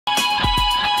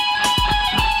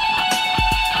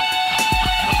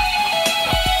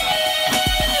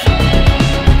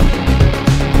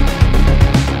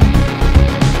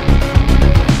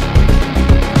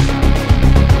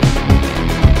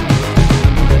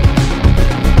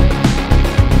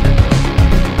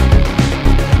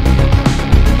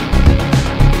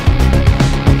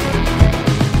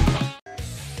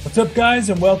What's up, guys,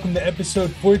 and welcome to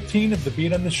episode 14 of The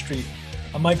Beat on the Street.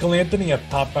 I'm Michael Anthony at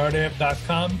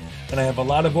PopArtAve.com, and I have a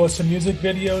lot of awesome music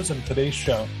videos on today's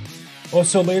show.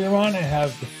 Also, later on, I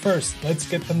have the first Let's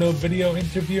Get to Know video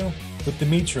interview with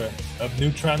Dimitra of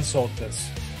Neutron Solstice.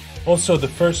 Also, the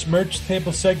first merch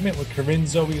table segment with Kaarin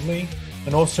Zoe Lee,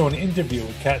 and also an interview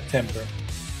with Cat Temper.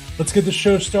 Let's get the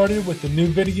show started with the new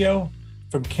video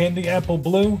from Candy Apple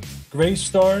Blue, Gray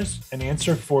Stars, and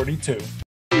Answer 42.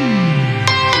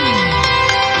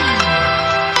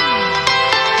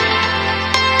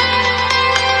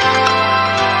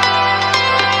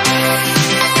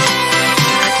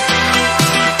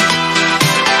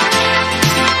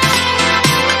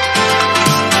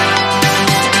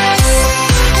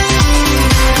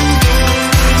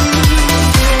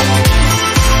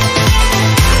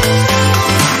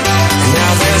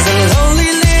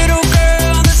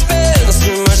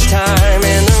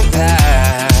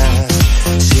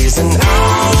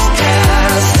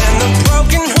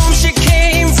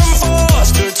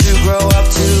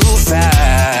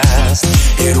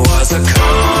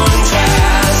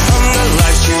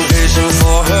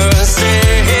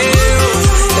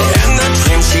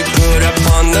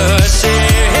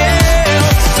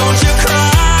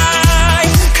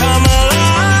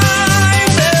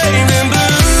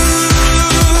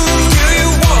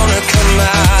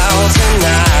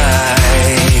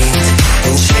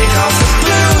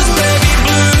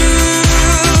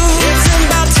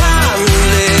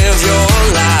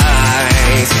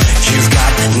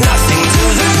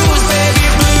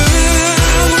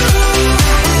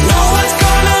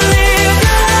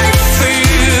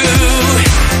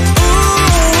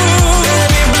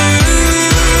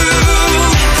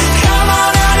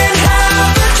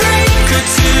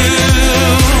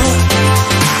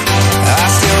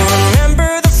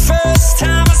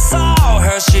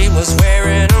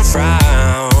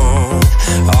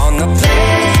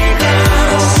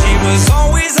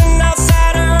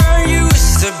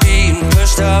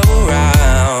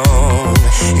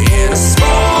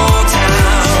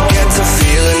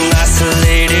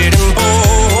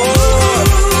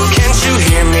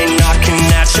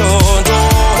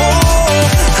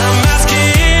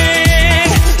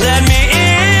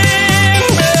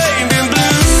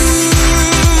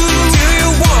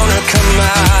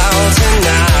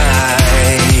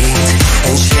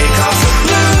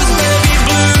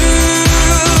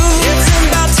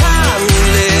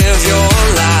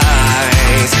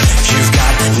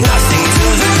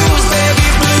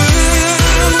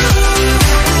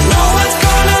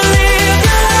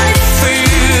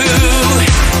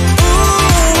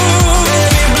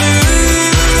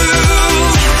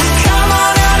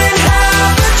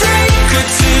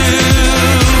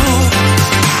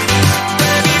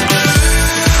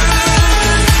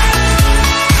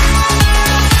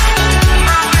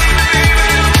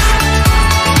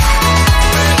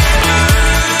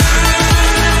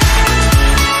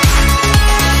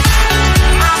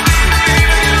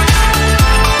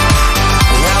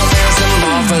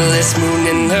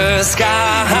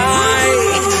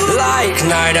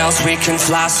 We can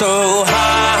fly so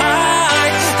high.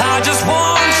 I just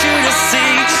want you to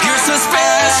see you're so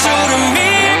special to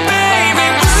me, baby.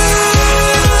 Ooh,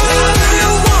 you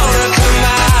wanna come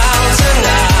out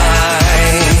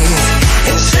tonight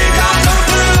and shake off the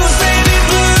blues, baby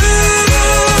blue.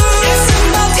 It's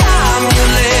about time you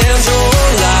live your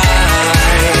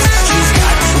life. You've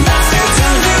got nothing to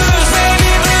lose,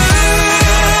 baby blue.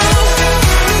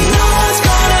 No one's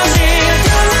gonna live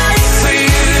your life for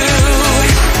you.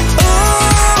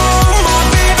 Oh, my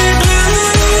baby blue.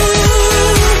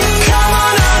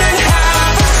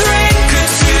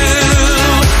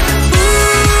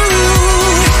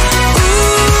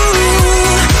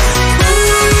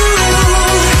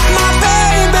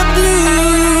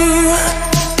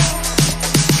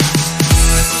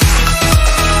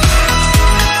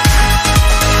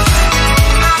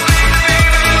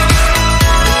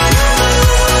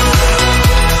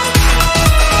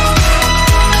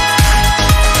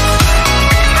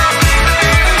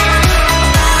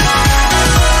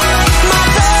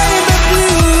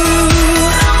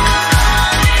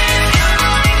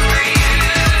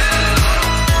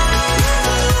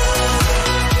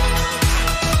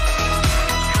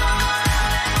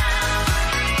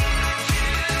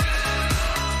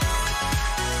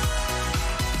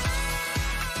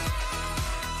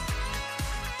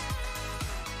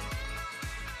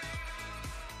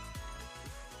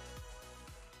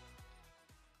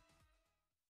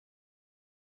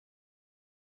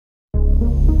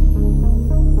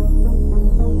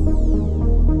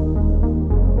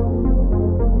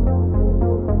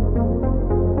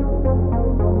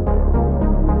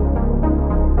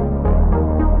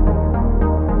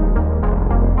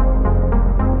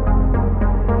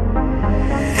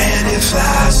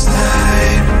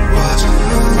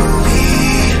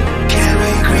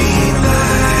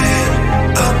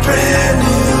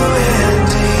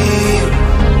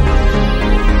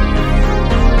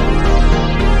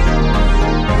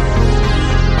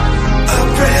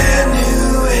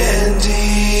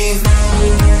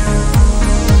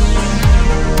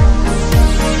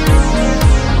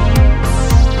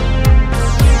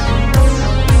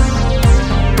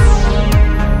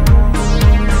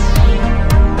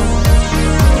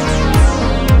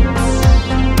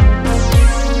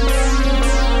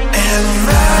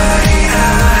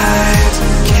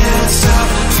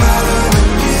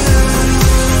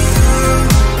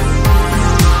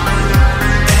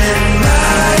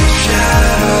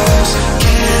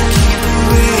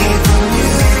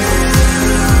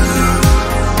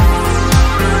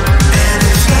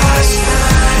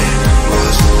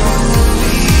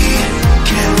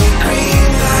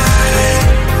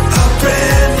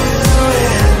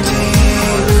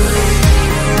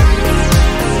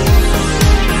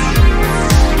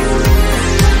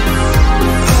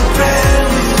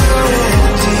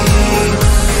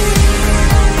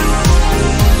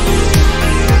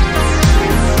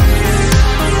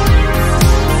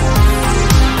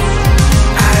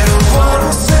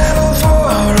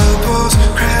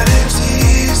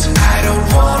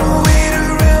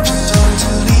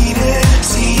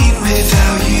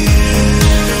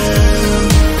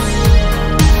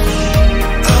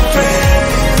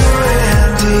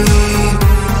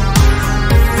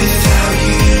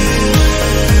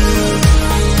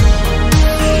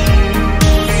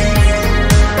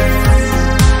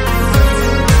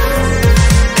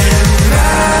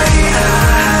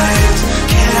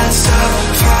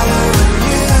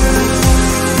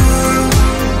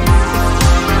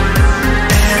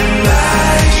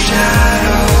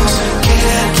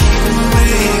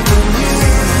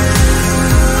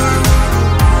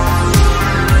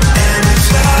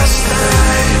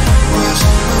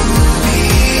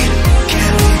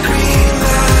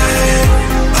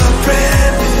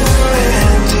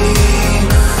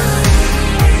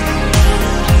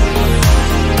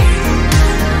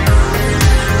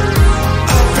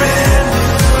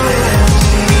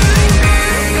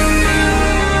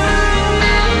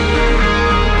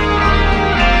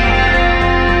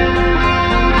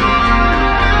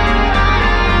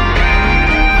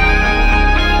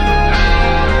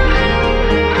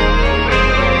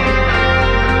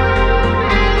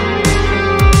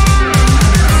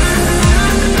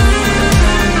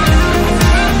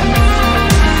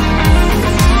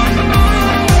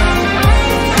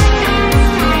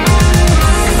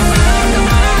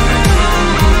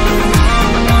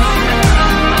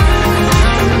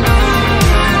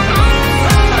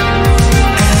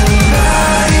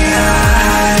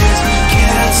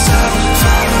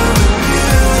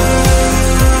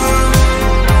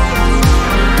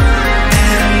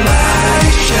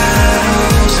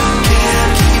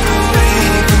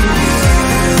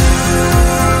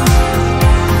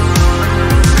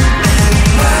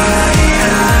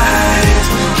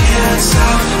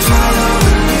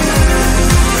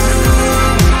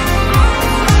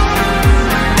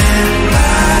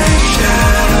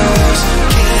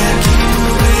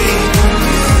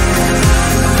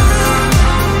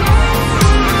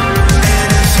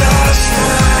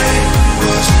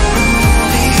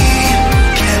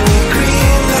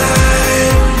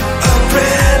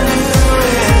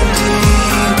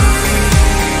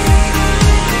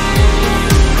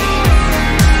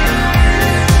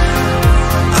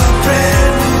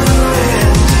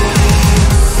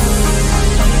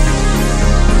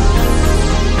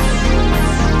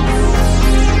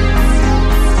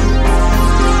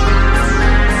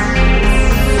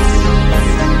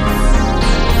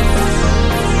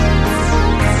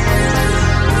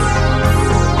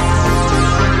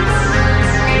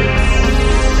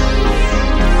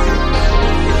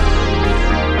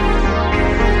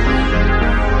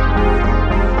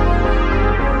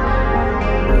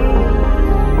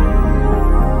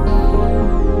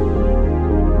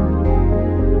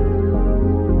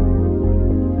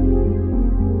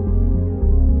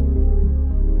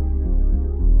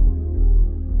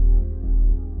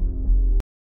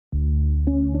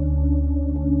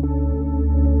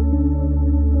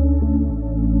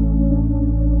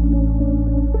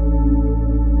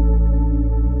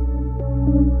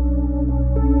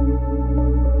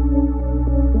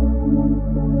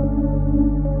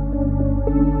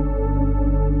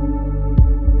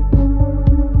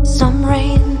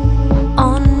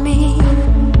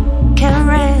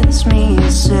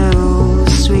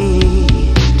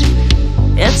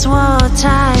 It's what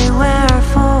I wear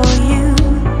for you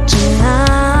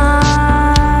tonight.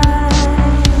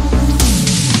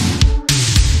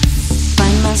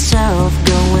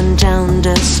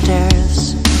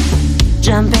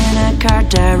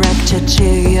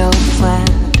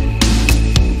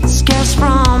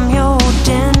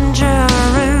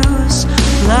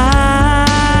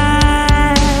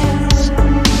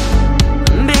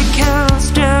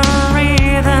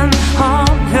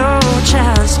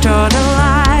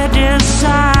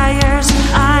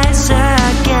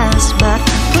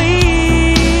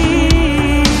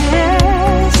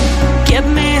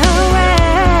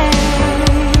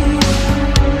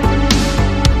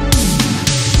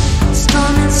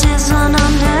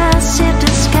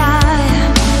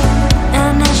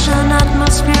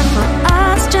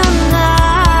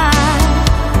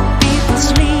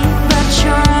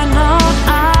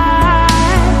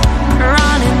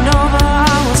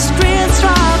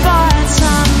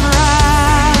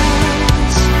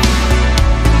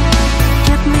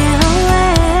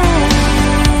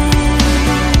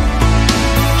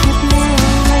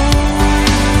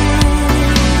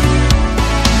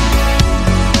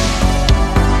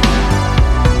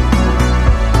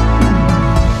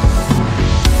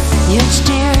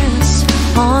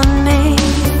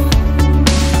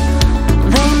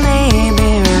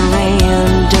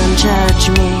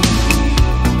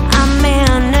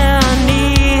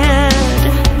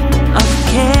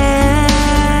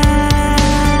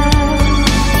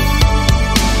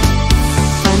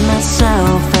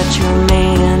 myself at your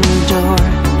main door,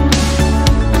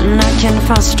 and I can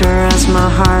foster as my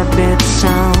heartbeat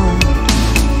sound.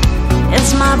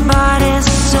 Is my body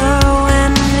so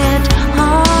in it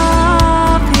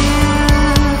of you?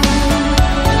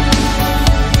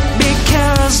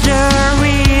 Because the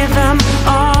rhythm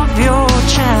of your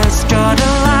chest got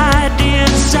a light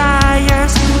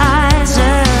desires eyes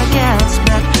against,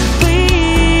 but please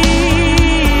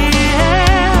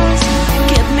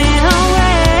give me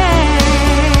away,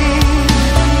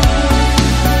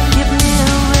 give me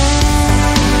away,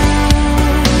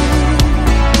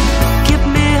 give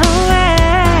me away,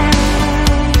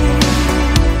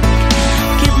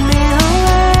 give me away,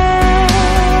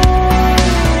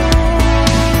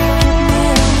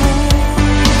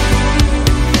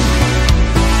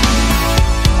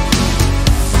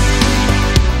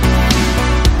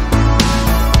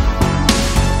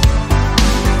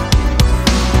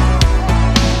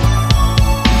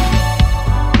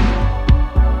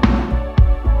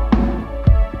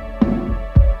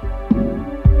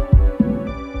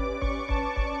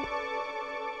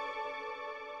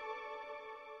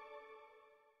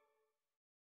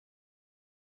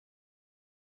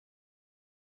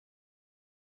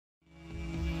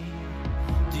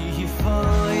 Do you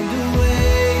find a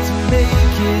way to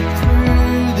make it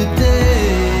through the day?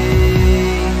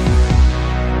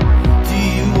 Do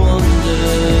you wonder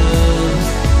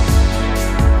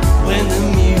when the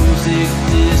music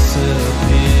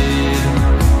disappeared?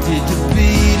 Did the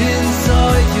beat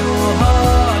inside your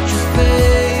heart just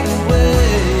fade away?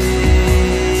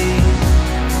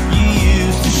 You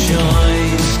used to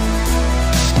shine,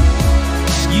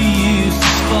 you used to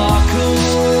sparkle,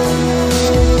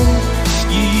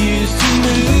 you used to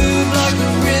move like the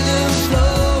rhythm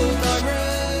flowed like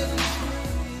red.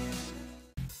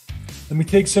 Let me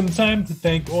take some time to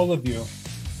thank all of you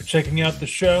for checking out the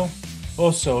show.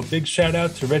 Also, a big shout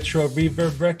out to Retro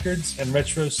Reverb Records and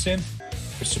RetroSynth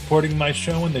for supporting my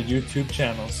show on their YouTube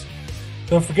channels.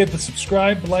 Don't forget to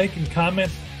subscribe, like, and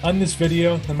comment on this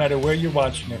video no matter where you're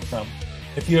watching it from.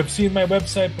 If you have seen my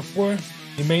website before,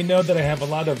 you may know that I have a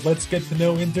lot of Let's Get to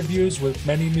Know interviews with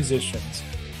many musicians.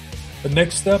 But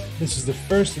next up, this is the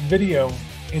first video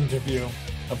interview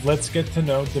of Let's Get to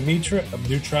Know Dimitra of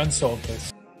Neutron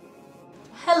Solstice.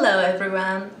 Hello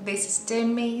everyone, this is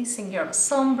Dimi, singer of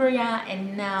Sombria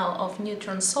and now of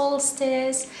Neutron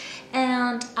Solstice,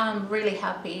 and I'm really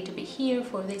happy to be here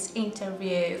for this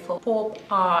interview for Pop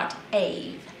Art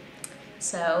Ave.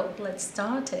 So let's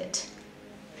start it.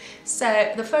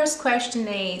 So the first question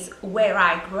is where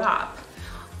I grew up.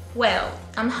 Well,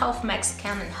 I'm half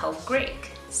Mexican and half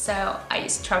Greek, so I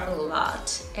used to travel a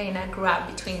lot and I grew up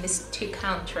between these two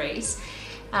countries.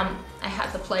 I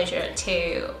had the pleasure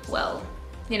to, well,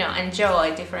 you know,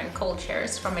 enjoy different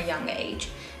cultures from a young age.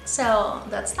 So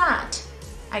that's that.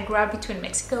 I grew up between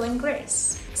Mexico and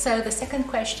Greece. So the second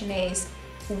question is,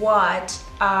 what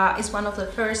is one of the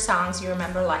first songs you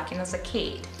remember liking as a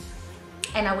kid?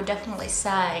 And I would definitely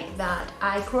say that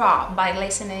I grew up by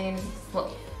listening,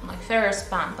 well, my first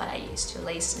band that I used to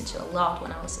listen to a lot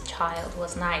when I was a child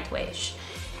was Nightwish,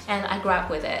 and I grew up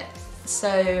with it.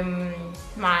 So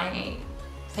my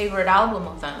favorite album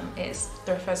of them is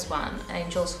their first one,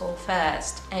 Angels Fall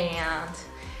First, and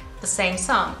the same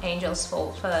song, Angels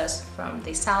Fall First, from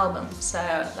this album. So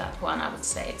that one I would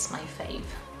say it's my fave.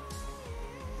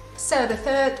 So the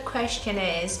third question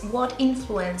is, what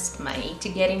influenced me to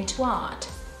get into art?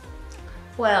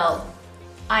 Well,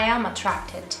 I am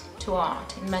attracted to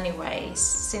art in many ways.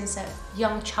 Since a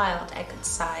young child, I could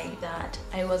say that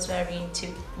I was very into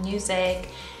music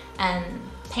and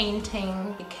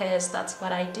painting, because that's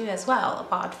what I do as well,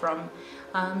 apart from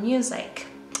music.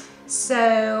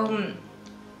 So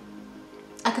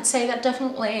I could say that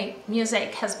definitely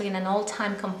music has been an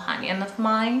all-time companion of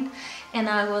mine, and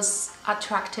I was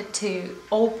attracted to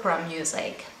opera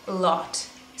music a lot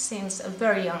since a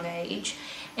very young age,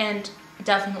 and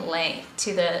definitely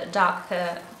to the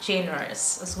darker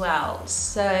genres as well.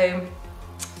 So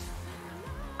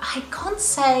I can't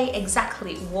say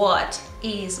exactly what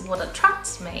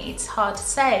attracts me, it's hard to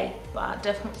say, but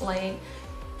definitely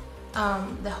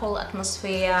the whole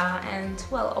atmosphere and,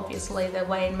 well, obviously the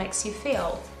way it makes you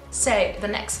feel. So the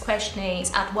next question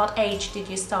is, at what age did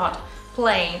you start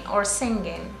playing or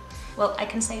singing? Well, I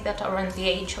can say that around the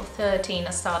age of 13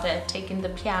 I started taking the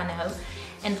piano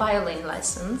and violin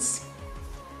lessons.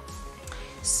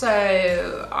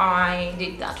 So I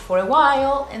did that for a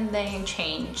while and then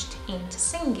changed into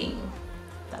singing.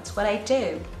 That's what I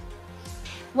do.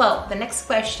 Well, the next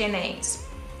question is,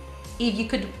 if you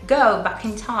could go back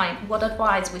in time, what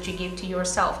advice would you give to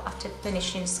yourself after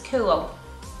finishing school?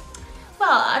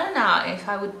 Well, I don't know if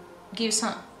I would give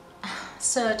some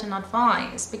certain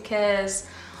advice, because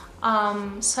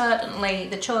certainly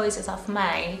the choices I've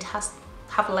made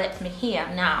have led me here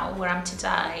now where I'm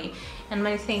today, and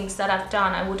many things that I've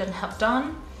done I wouldn't have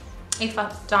done if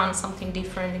I've done something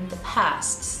different in the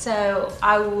past. So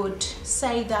I would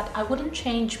say that I wouldn't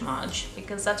change much,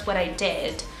 because that's what I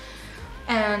did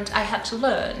and I had to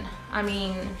learn. I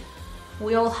mean,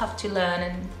 we all have to learn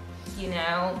and, you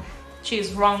know,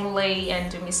 choose wrongly and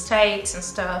do mistakes and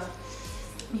stuff.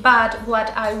 But what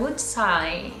I would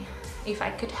say, if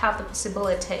I could have the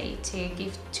possibility to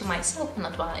give to myself an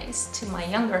advice, to my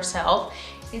younger self,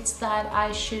 it's that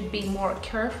I should be more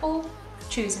careful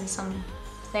choosing some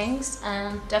things,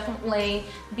 and definitely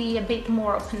be a bit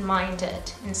more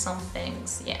open-minded in some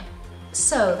things, yeah.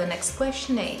 So the next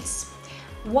question is,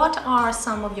 what are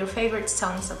some of your favorite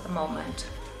songs at the moment?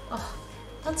 Oh,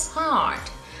 that's hard.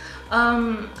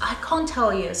 I can't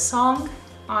tell you a song.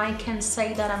 I can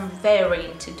say that I'm very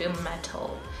into doom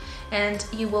metal, and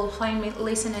you will find me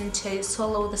listening to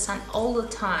Swallow the Sun all the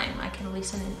time. I can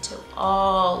listen to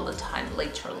all the time,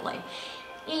 literally.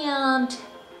 And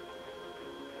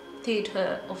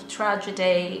Theatre of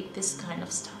Tragedy, this kind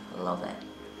of stuff, I love it.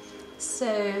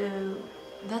 So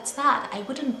that's that. I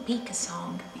wouldn't pick a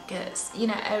song, because, you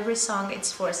know, every song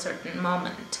it's for a certain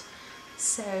moment.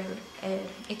 So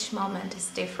each moment is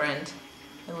different.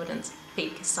 I wouldn't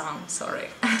pick a song, sorry.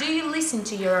 Do you listen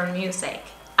to your own music?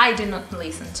 I do not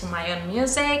listen to my own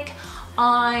music.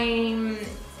 I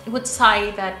would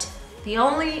say that the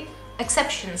only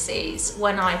exceptions is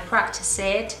when I practice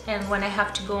it, and when I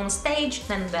have to go on stage,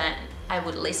 then I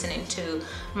would listen to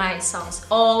my songs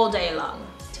all day long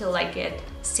till I get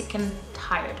sick and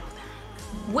tired of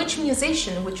them. Which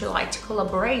musician would you like to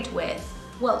collaborate with?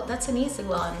 Well, that's an easy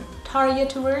one. Tarja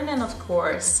Turunen, of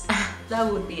course.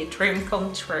 That would be a dream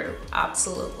come true,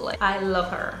 absolutely. I love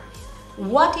her.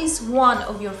 What is one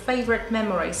of your favorite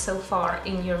memories so far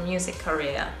in your music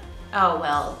career? Oh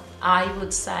well, I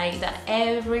would say that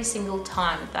every single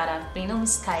time that I've been on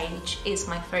stage is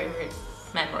my favorite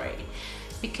memory,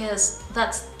 because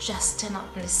that's just an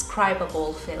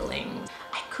indescribable feeling.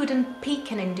 I couldn't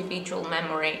pick an individual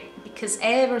memory, because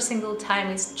every single time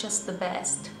is just the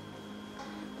best.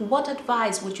 What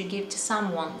advice would you give to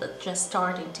someone that's just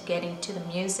starting to get into the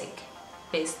music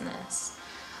business?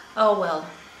 Oh well,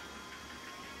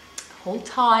 hold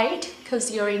tight, because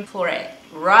you're in for a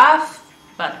rough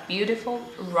but beautiful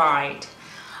ride.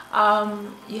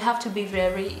 You have to be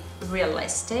very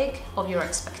realistic of your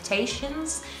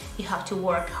expectations. You have to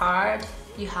work hard.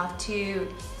 You have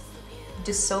to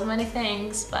do so many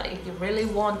things, but if you really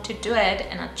want to do it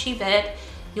and achieve it,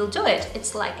 you'll do it.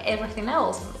 It's like everything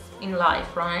else in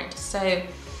life, right? So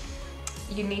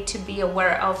you need to be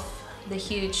aware of the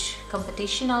huge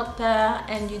competition out there,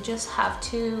 and you just have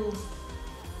to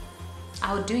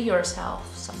outdo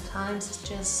yourself. Sometimes it's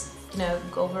just, you know,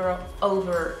 go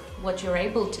over what you're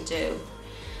able to do.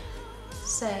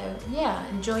 So yeah,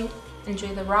 enjoy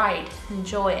the ride,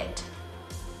 enjoy it.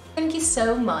 Thank you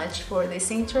so much for this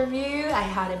interview. I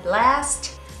had a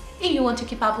blast. If you want to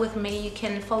keep up with me, you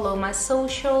can follow my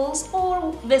socials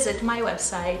or visit my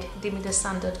website,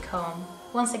 dimidasan.com.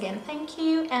 Once again, thank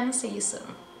you and see you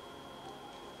soon.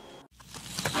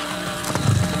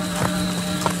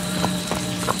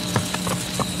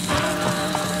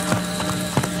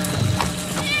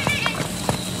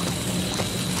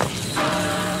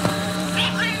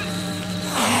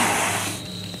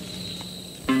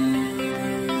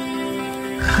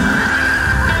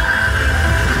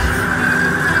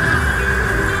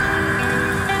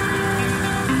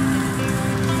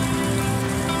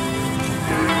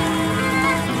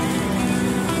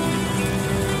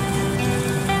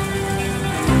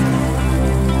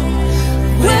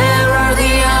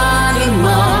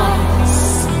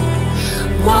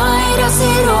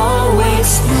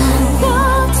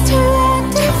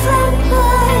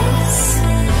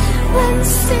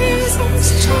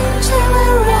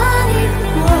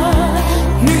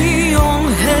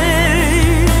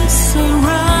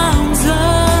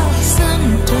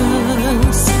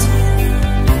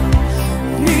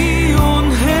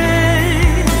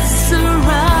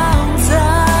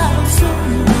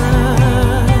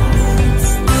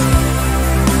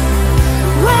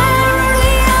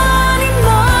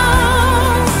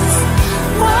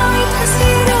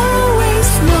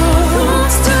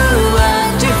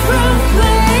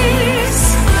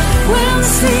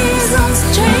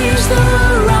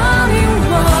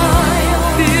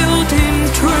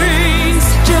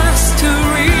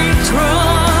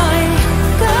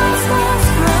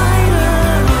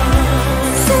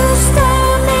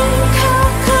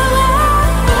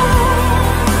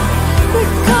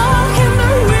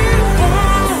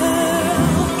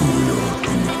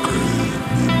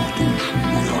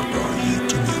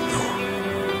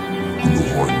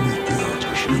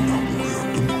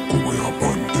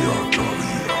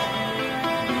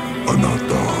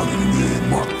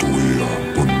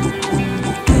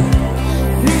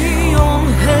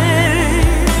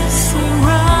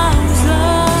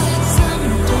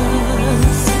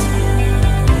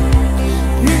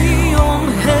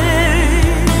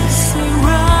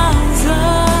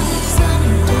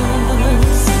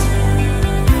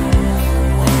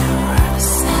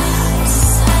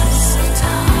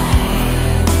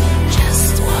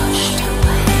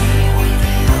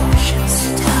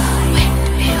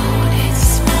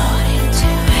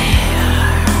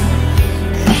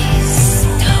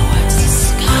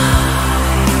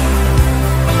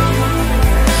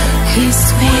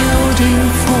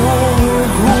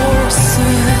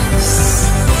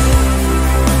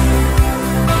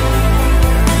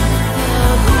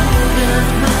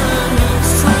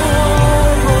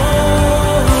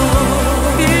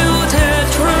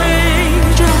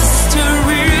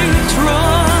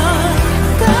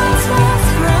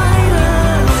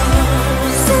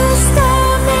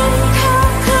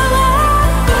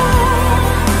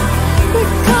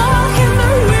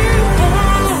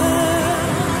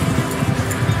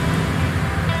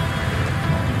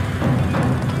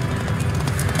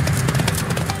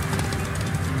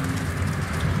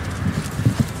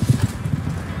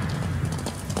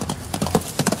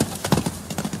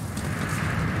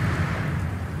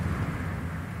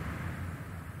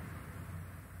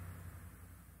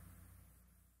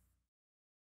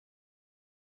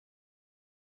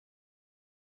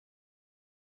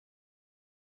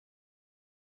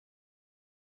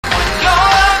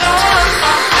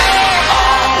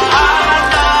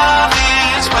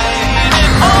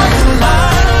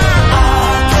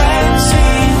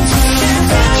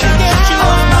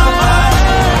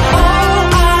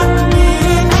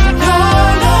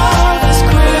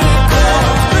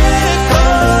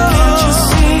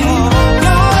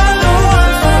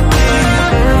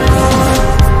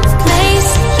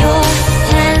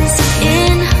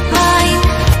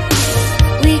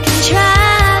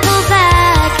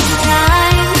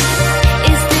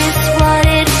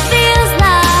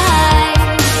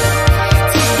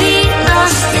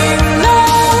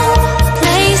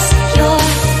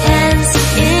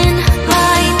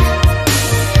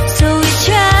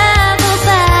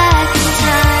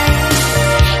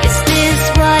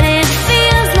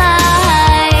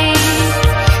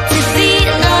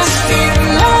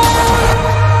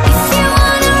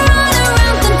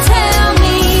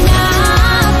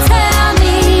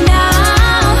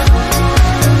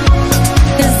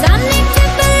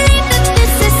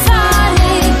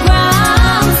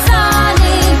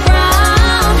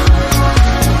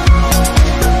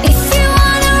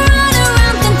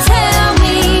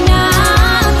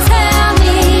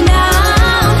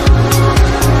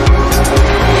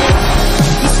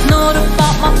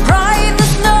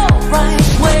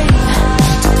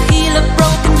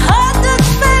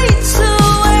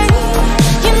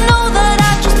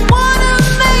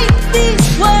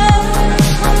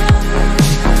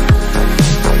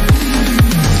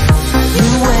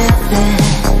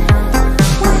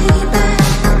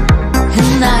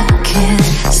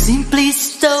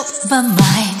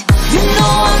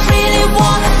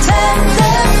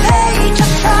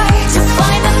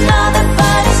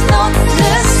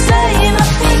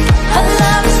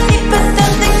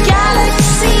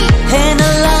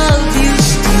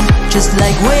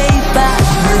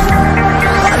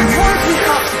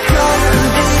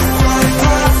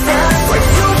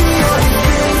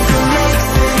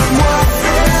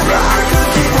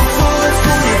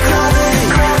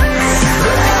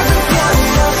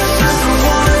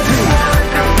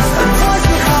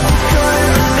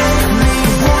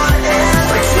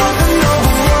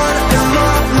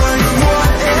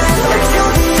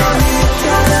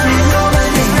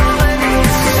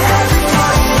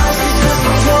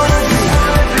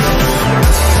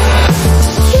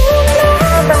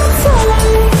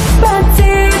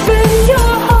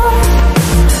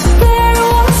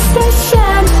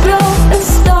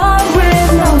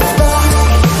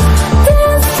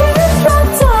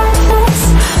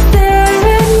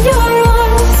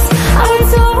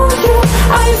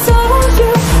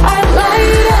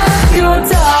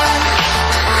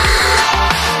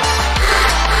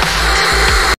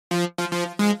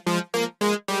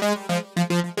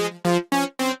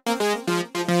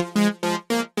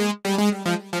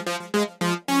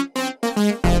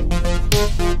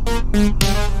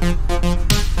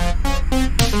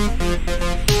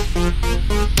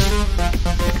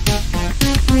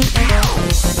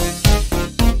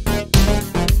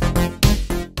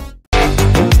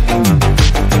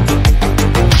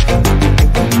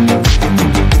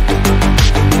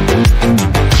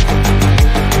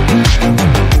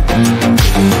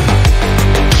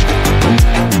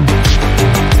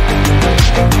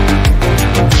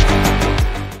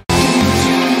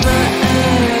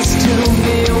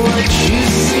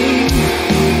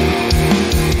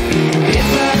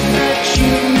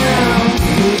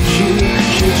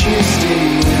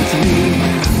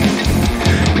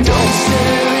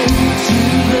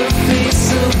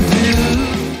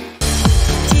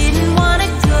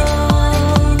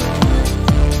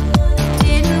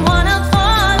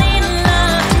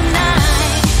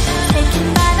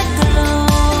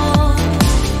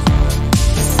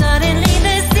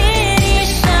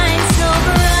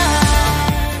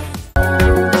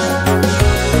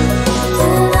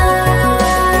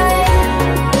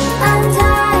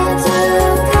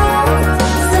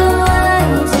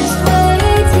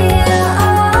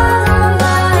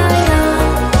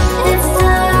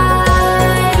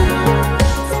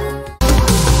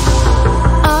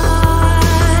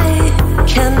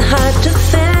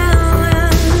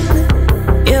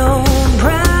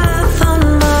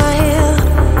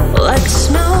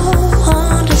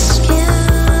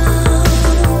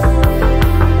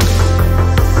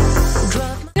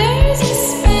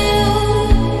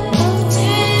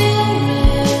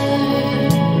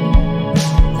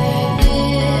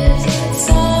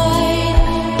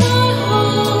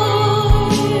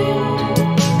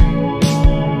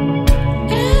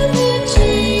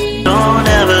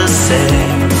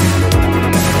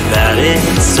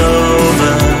 it's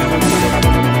over,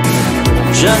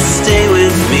 just stay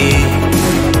with me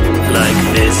like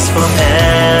this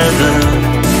forever,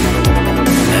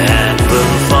 and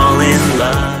we'll fall in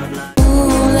love.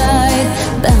 Moonlight,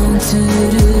 bound to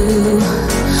do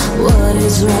what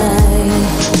is right.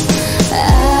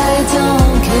 I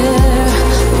don't care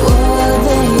what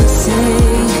they say,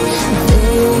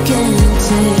 they can't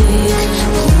take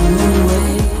you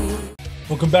away.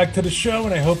 Welcome back to the show,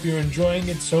 and I hope you're enjoying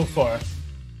it so far.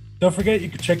 Don't forget, you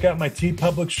can check out my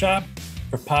TeePublic shop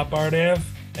for Pop Art Ave,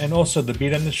 and also the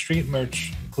Beat on the Street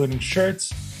merch, including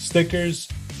shirts, stickers,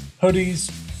 hoodies,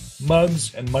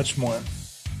 mugs, and much more.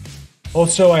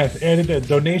 Also, I have added a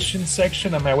donation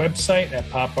section on my website at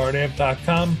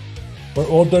popartave.com, where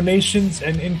all donations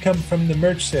and income from the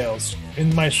merch sales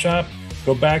in my shop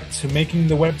go back to making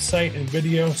the website and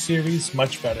video series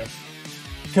much better.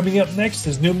 Coming up next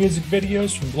is new music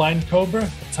videos from Blind Cobra,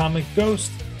 Atomic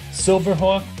Ghost,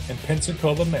 Silverhawk, and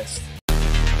Pensacola Mist.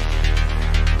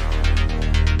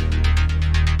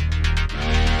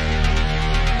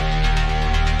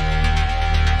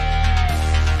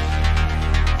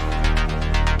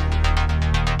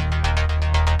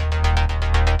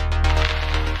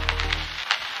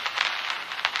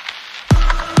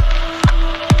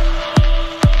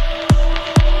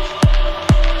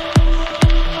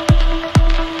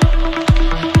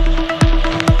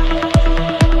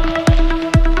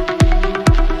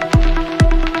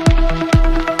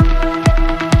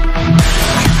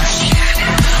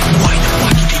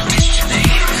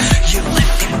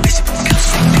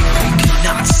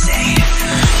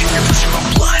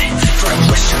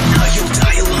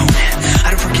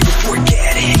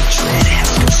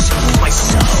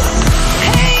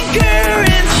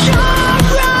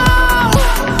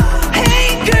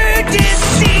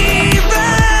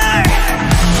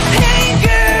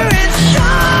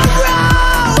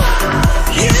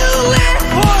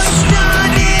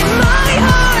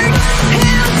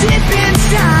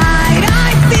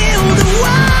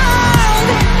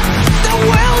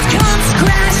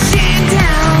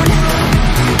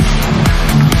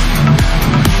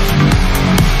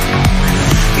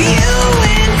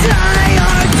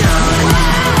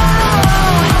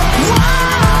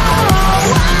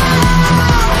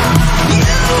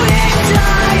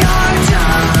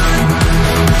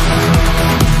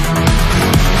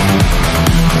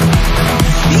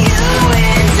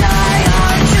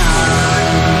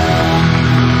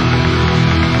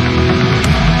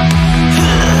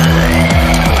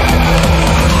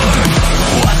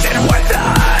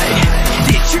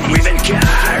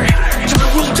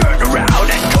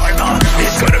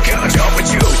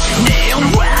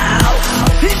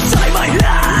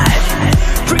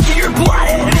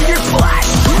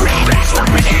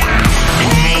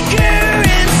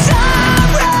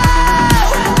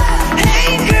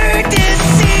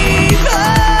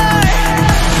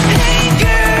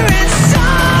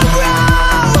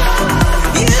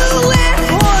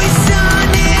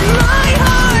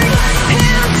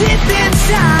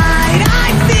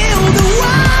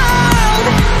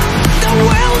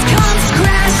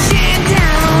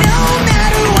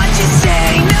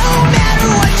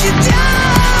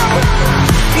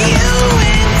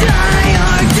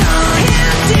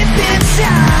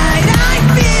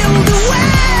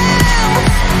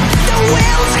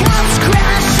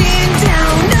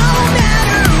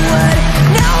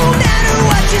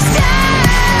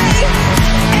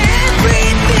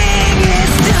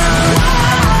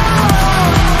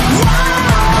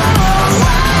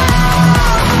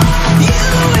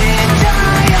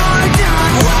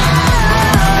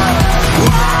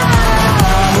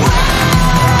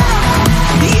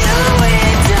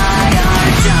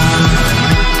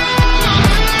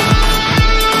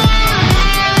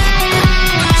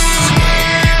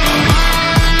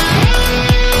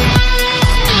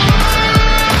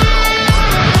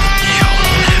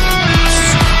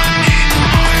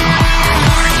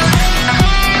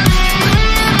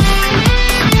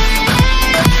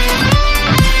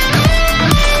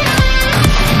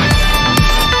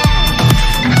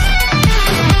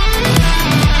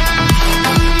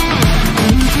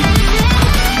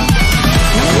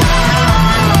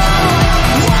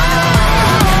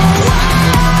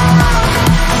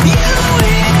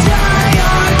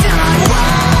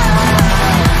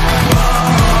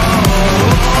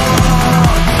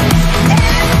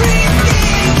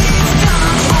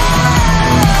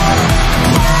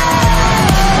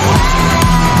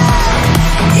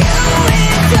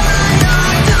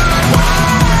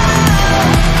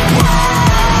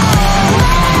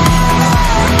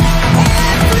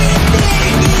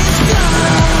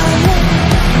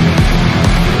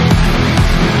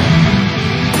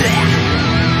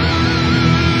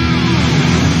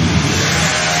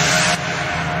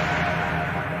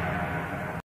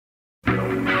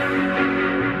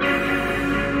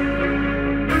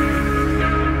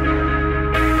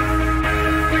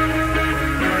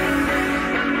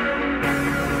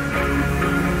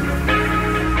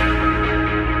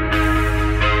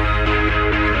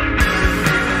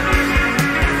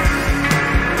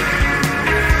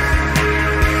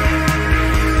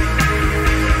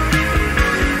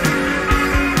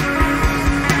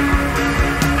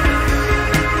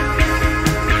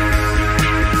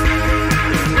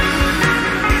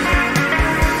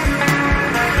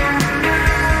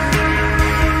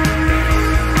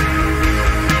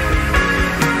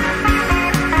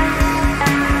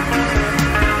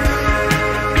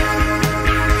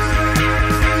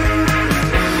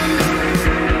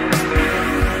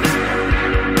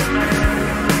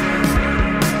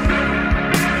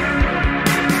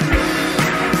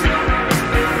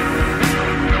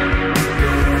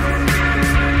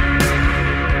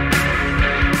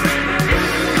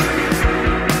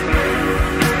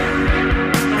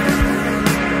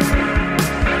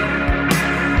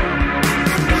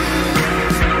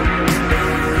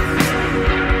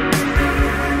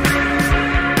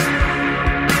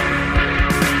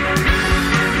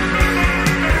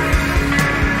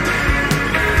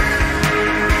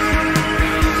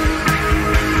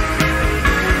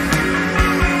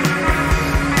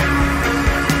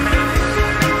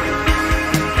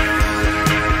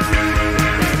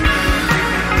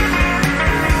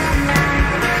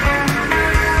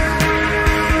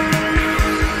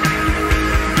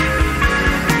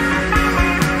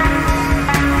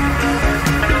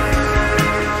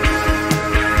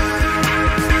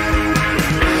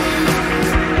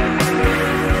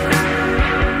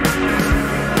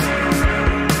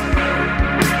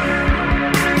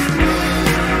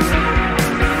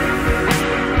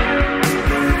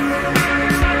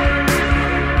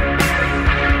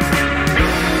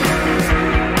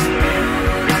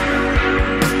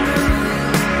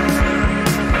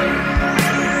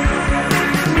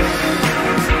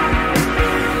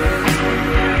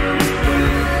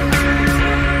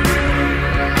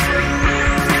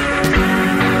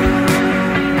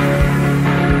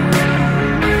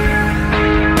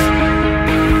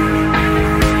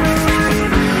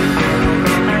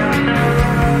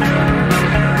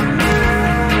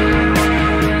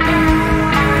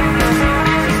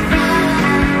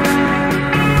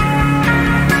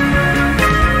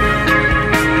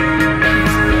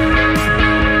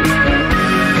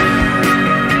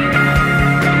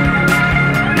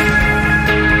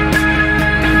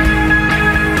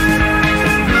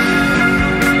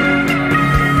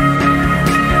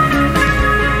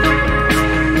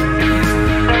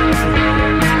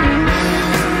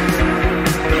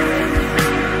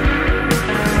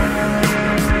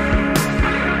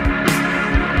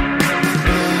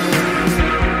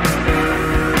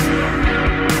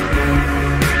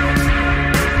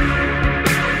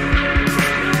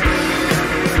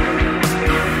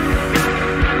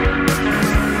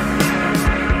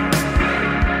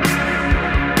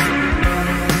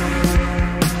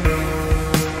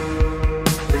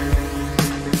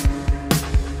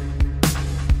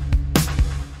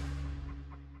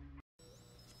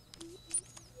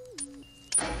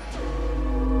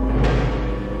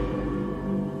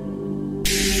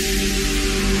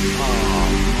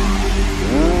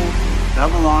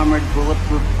 full armored,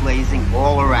 bulletproof glazing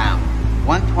all around.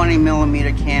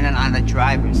 120mm cannon on the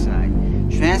driver's side.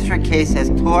 Transfer case has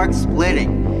torque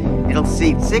splitting. It'll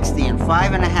seat 60 in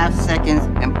 5.5 seconds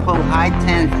and pull high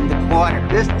 10s in the quarter.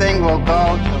 This thing will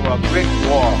go to a brick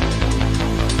wall.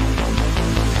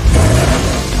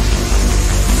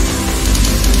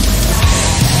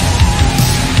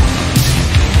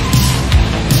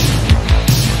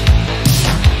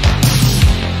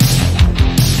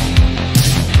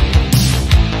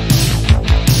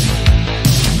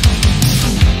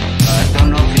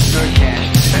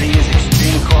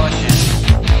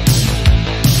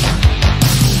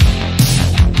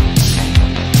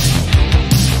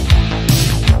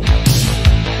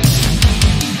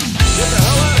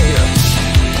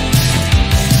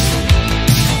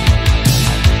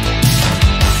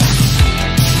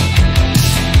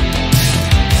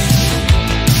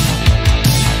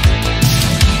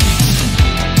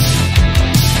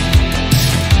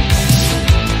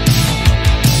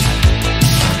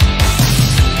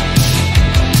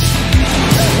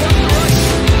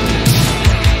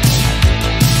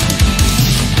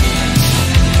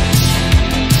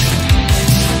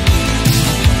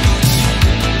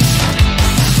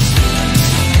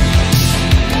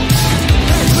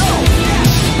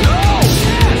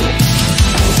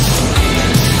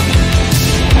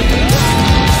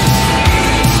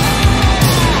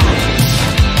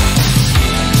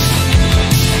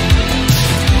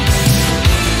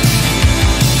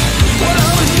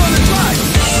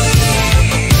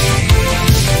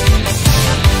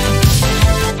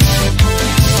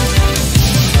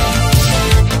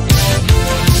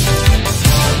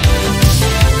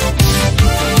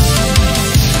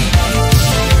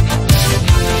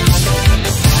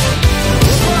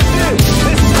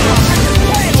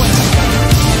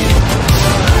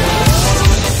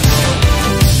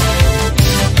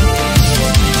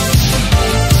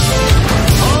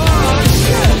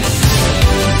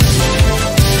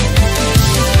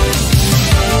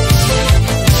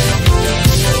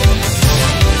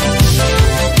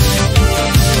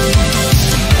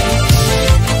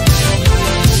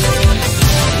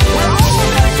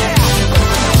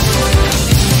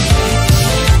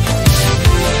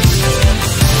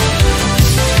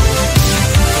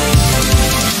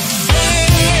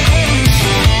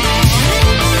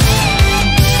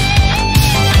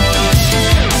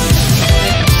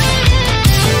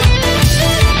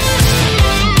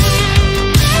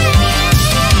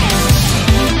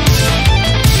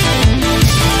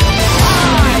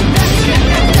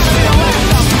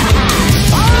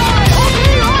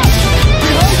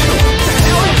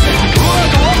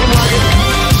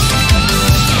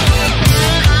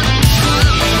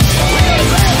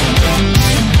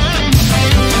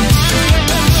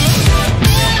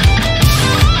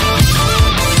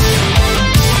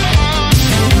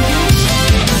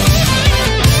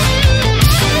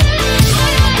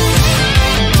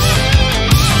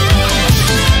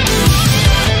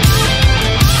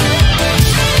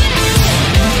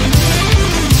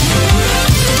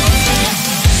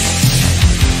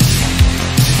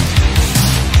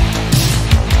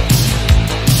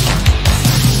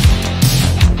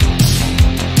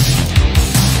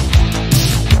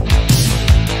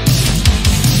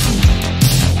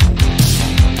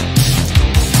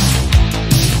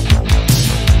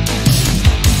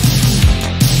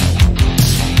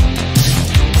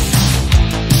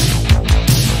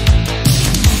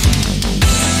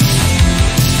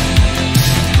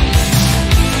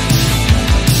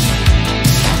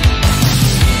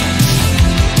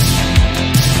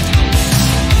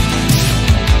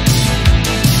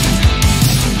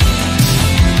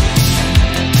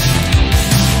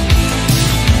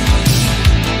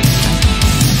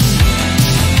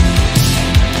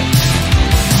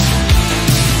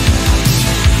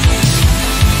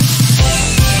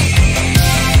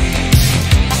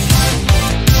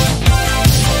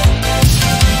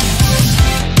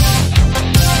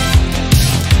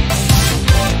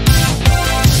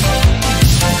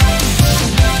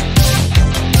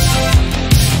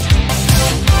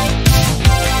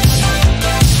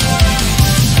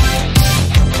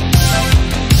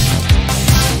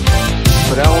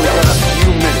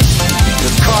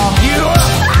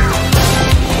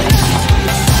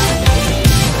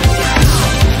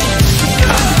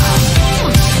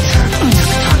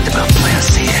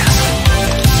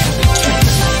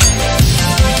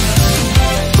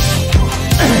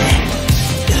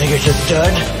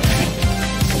 stud.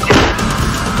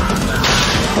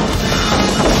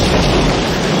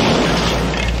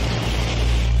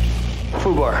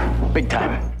 Fubar, big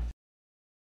time.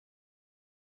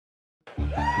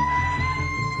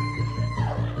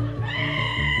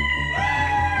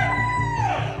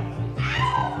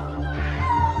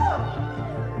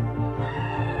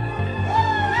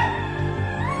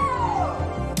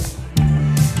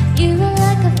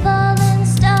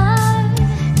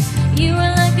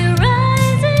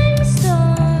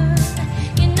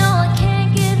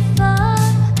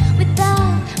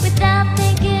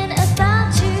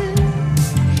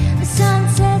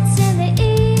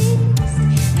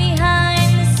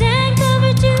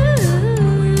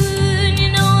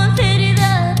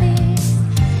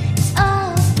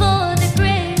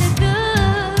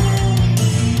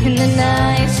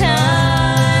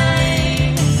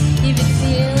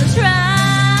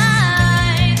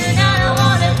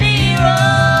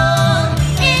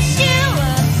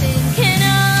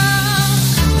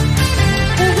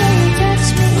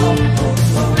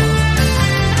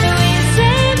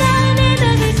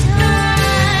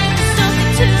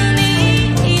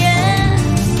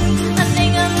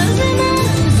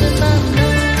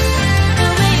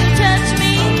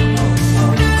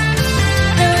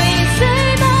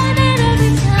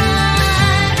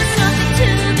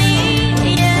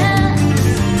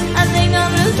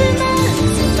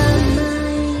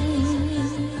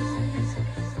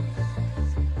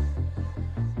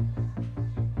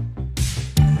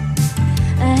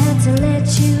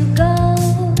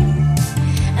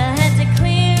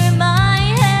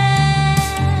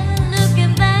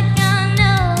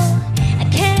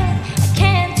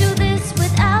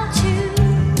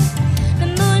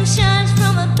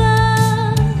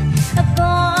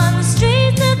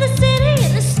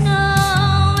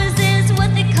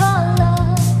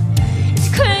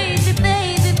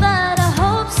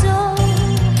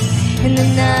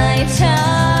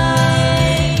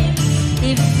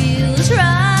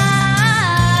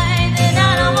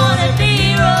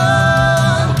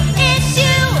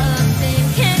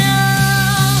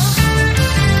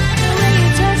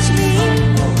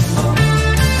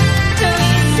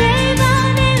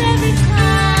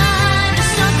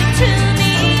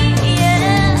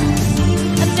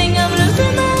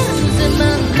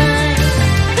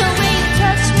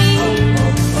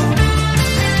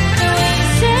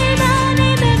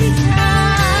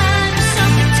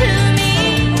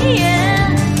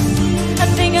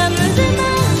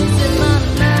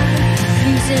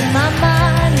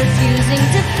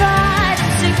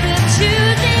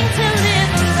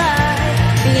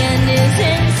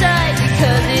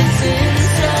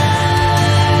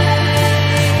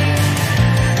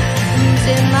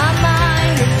 my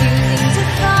mind, refusing to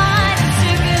fight. I'm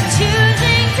sick of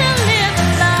choosing to live a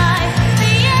lie.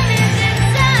 The end is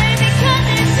inside because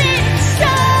it's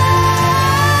inside.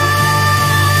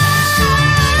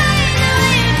 The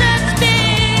way you touch me,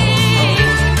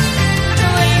 the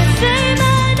way you say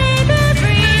my name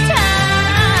every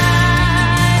time.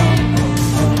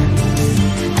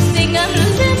 I think I'm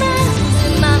losing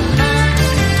my mind.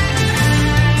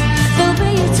 The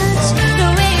way you touch, the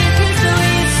way you kiss, the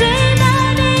way you say my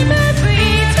name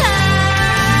every time.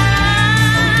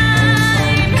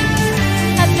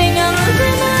 I think I'm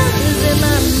losing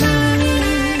my mind.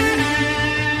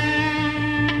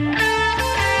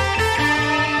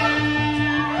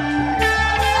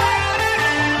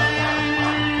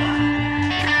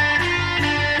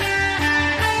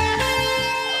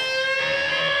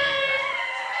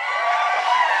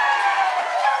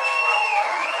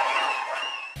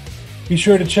 Be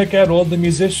sure to check out all the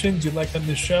musicians you like on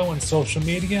the show on social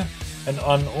media and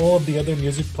on all of the other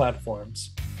music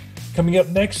platforms. Coming up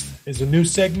next is a new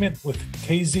segment with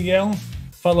KZL,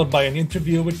 followed by an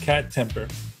interview with Cat Temper.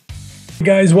 Hey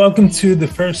guys, welcome to the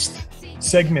first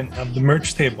segment of the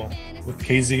merch table with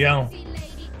KZL.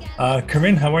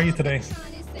 Kaarin, how are you today?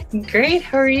 Great.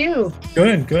 How are you?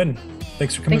 Good, good.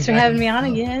 Thanks for coming. Thanks for back. having me on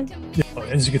again.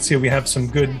 As you can see, we have some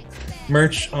good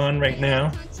merch on right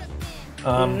now.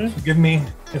 Forgive me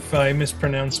if I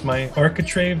mispronounce my Art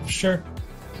Ave shirt.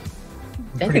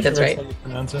 I think that's right. How you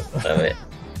pronounce it. Love it.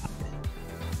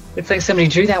 Looks like somebody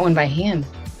drew that one by hand.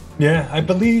 Yeah, I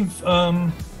believe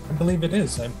it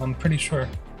is. I'm pretty sure,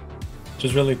 which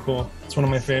is really cool. It's one of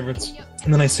my favorites.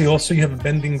 And then I see also you have a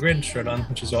Bending Grid shirt on,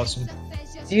 which is awesome.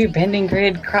 Dude, Bending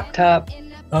Grid crop top for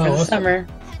the awesome. summer.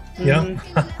 Yeah.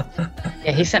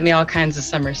 Yeah, he sent me all kinds of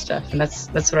summer stuff, and that's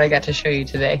what I got to show you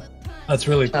today. That's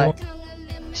really cool.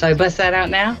 Shall I bust that out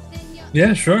now?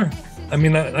 Yeah, sure. I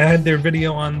mean, I had their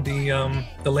video on the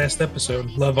last episode,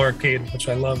 Love Arcade, which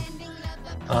I love.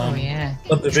 Oh yeah.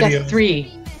 Love the It's video. got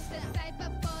 3.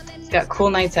 It's got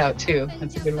Cool Nights Out too.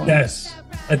 That's a good one. Yes.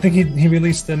 I think he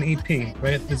released an EP,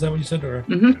 right? Is that what you said? Or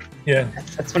yeah.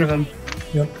 That's one of them.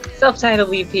 Yep.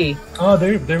 Self-titled EP. Oh,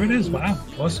 there it is. Wow,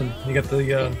 awesome. You got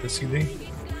the CD.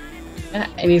 Yeah,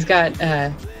 and he's got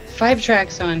 5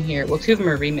 tracks on here. Well, 2 of them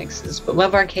are remixes, but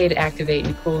Love Arcade, Activate,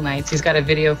 and Cool Nights. He's got a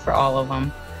video for all of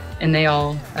them, and they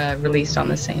all released on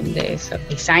the same day. So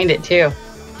he signed it too.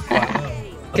 Wow.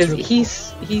 Because really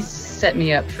he's set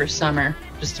me up for summer,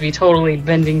 just to be totally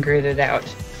bending gridded out.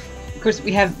 Of course,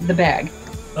 we have the bag.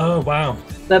 Oh, wow.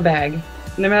 The bag.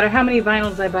 No matter how many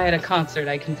vinyls I buy at a concert,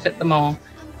 I can fit them all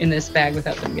in this bag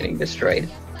without them getting destroyed.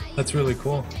 That's really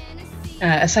cool.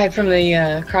 Aside from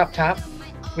the crop top,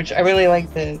 which I really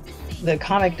like the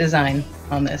comic design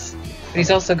on this. But he's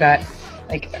also got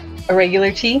like a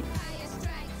regular tee,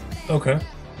 Okay.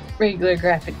 regular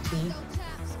graphic tee.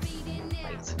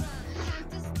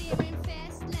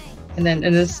 And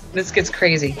this gets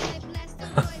crazy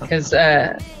because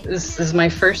this is my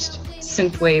first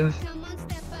Synthwave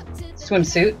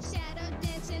swimsuit.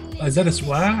 Oh, is that a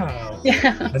wow?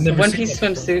 Yeah, I've never one seen piece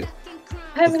that before. swimsuit.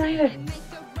 I haven't either.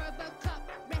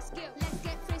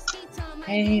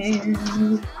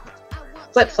 And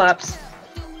flip flops,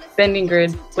 bending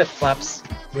grid flip flops.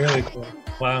 Really cool.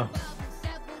 Wow.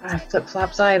 Flip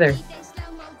flops either.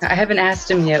 I haven't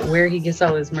asked him yet where he gets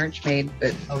all his merch made,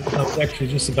 but I was actually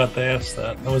just about to ask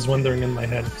that. I was wondering in my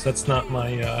head because that's not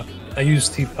my. I use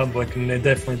TeePublic and they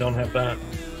definitely don't have that.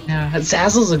 yeah,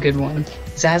 Zazzle's a good one.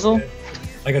 Zazzle,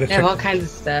 I gotta they have check. all kinds of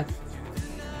stuff.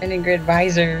 Bending grid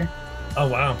visor Oh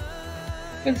wow,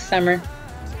 for the summer.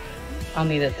 I'll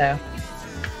need it though.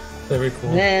 very cool.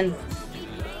 And then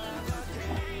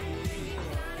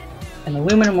an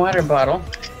aluminum water bottle.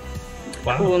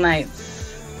 Wow, Cool Nights.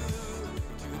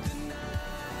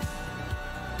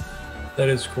 that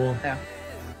is cool. So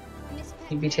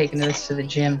you'd be taking this to the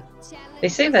gym. They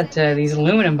say that these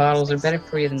aluminum bottles are better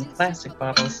for you than the plastic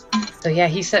bottles. So yeah,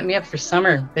 he set me up for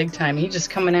summer big time. He just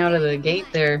coming out of the gate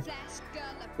there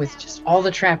with just all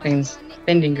the trappings.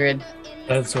 Bending grid.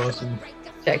 That's awesome.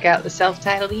 Check out the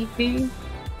self-titled EP. It's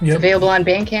Yep. available on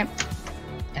Bandcamp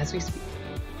as we speak.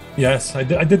 Yes, I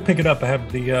did pick it up. I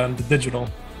have the digital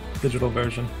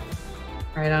version.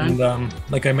 Right on. And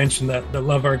like I mentioned, that the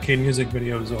Love Arcade music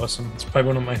video is awesome. It's probably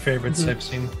one of my favorites I've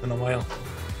seen in a while.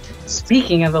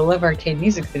 Speaking of the Love Arcade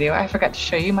music video, I forgot to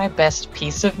show you my best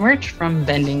piece of merch from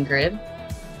Bending Grid.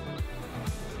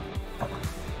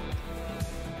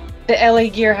 The LA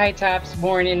Gear high tops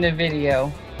worn in the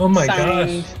video. Oh my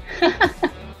Signed. gosh,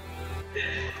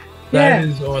 that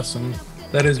is awesome.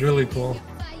 That is really cool.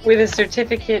 With a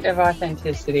certificate of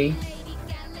authenticity.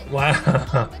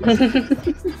 Wow.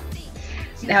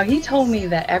 Now, he told me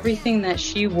that everything that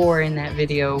she wore in that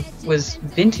video was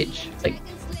vintage, like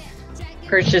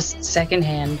purchased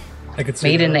secondhand,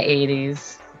 made in the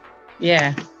 80s.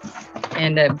 Yeah.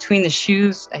 And between the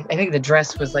shoes, I think the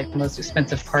dress was like the most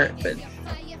expensive part, but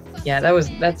yeah,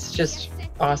 that's just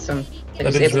awesome. I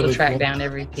was able to track down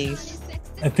every piece.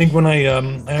 I think when I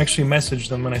actually messaged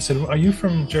them and I said, "Are you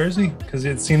from Jersey?" Because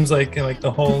it seems like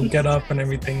the whole get up and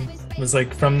everything was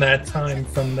like from that time,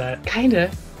 from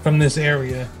this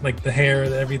area, like the hair,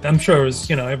 everything. I'm sure it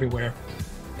was everywhere,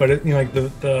 but it, like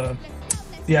the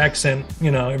accent,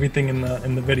 everything in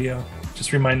the video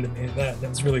just reminded me of that. That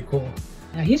was really cool.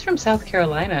 Now, he's from South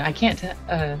Carolina. I can't.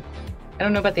 I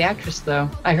don't know about the actress though.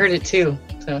 I heard it too,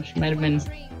 so she might have been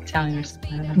Italian or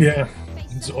something. Yeah,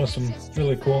 it's awesome.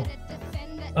 Really cool.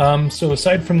 So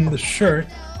aside from the shirt,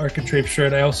 Architrave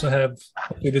shirt, I also have,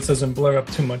 hopefully this doesn't blur up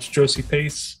too much, Josie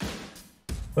Pace.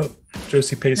 Oh,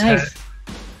 Josie Pace hat,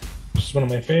 which is one of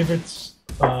my favorites.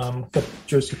 Got the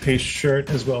Josie Pace shirt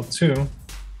as well too.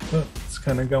 Oh, it's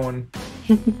kind of going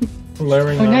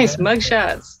blurring. Oh, nice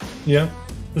mugshots. Yeah,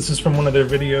 this is from one of their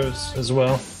videos as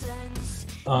well.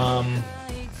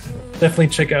 Definitely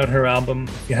check out her album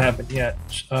if you haven't yet.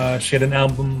 She had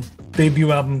an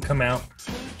debut album come out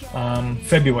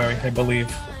February, I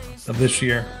believe, of this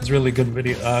year. It's a really good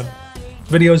video.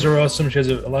 Videos are awesome. She has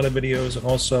a lot of videos, and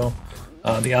also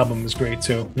the album is great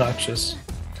too. Noxious.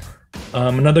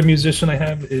 Another musician I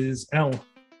have is Elle.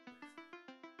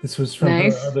 This was from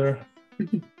her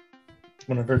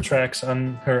one of her tracks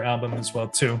on her album as well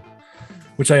too,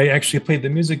 which I actually played the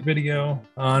music video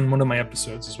on one of my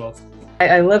episodes as well.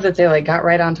 I love that they got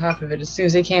right on top of it. As soon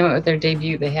as they came out with their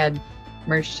debut, they had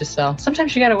merch to sell.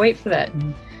 Sometimes you gotta wait for that.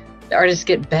 And the artists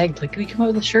get begged, like, can we come up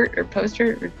with a shirt or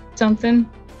poster or something?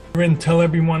 And tell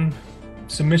everyone,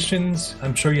 submissions.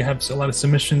 I'm sure you have a lot of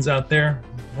submissions out there.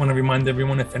 I want to remind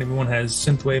everyone if anyone has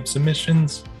Synthwave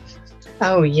submissions.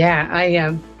 Oh yeah,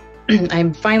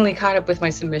 I'm finally caught up with my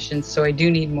submissions, so I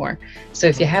do need more. So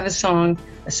if you have a song,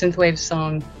 a Synthwave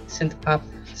song, synth pop,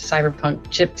 cyberpunk,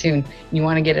 chiptune, and you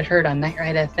want to get it heard on Night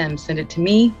Ride FM, send it to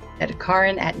me at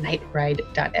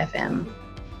Kaarin@nightride.fm.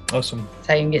 Awesome. That's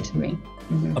how you can get to me.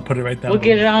 Mm-hmm. I'll put it right down. We'll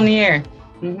get it on the air.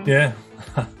 Mm-hmm. Yeah.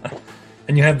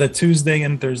 And you have the Tuesday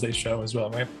and Thursday show as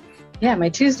well, right? Yeah, my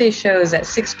Tuesday show is at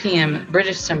 6 p.m.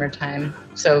 British Summer Time,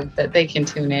 so that they can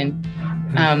tune in.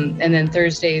 And then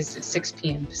Thursdays at 6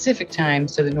 p.m. Pacific Time,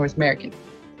 so that North American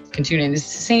can tune in. It's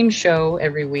the same show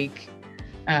every week.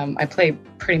 I play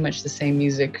pretty much the same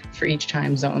music for each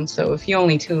time zone, so if you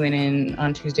only tune in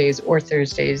on Tuesdays or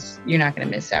Thursdays, you're not going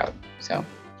to miss out. So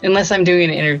unless I'm doing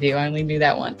an interview, I only do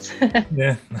that once.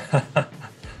 Yeah.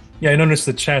 Yeah, I noticed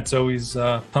the chat's always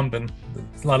pumping.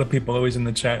 There's a lot of people always in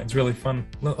the chat. It's really fun.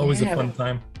 Always a fun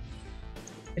time.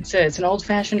 It's an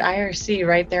old-fashioned IRC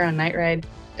right there on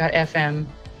nightride.fm.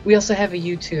 We also have a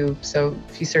YouTube, so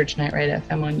if you search Night Ride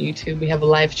FM on YouTube, we have a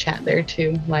live chat there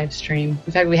too, live stream.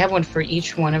 In fact, we have one for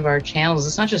each one of our channels.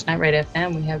 It's not just Night Ride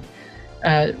FM. We have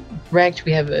Rect,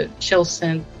 we have a Chill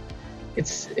Synth.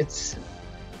 It's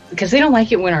because they don't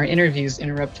like it when our interviews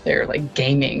interrupt their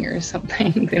gaming or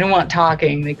something. They don't want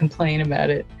talking. They complain about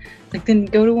it. Then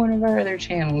go to one of our other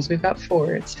channels. We've got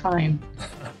 4. It's fine.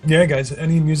 Yeah, guys,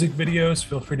 any music videos,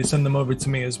 feel free to send them over to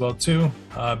me as well too.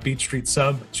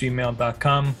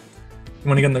 BeatStreetSub@gmail.com. You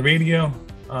want to get on the radio,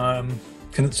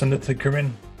 can send it to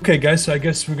Kaarin. Okay, guys, so I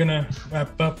guess we're gonna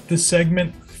wrap up this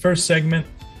segment. First segment,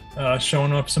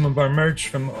 showing off some of our merch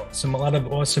from a lot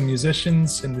of awesome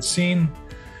musicians in the scene.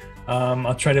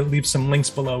 I'll try to leave some links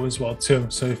below as well too,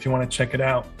 so if you want to check it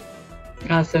out.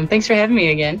 Awesome. Thanks for having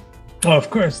me again. Oh,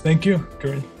 of course. Thank you,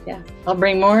 Kaarin. Yeah, I'll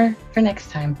bring more for next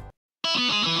time.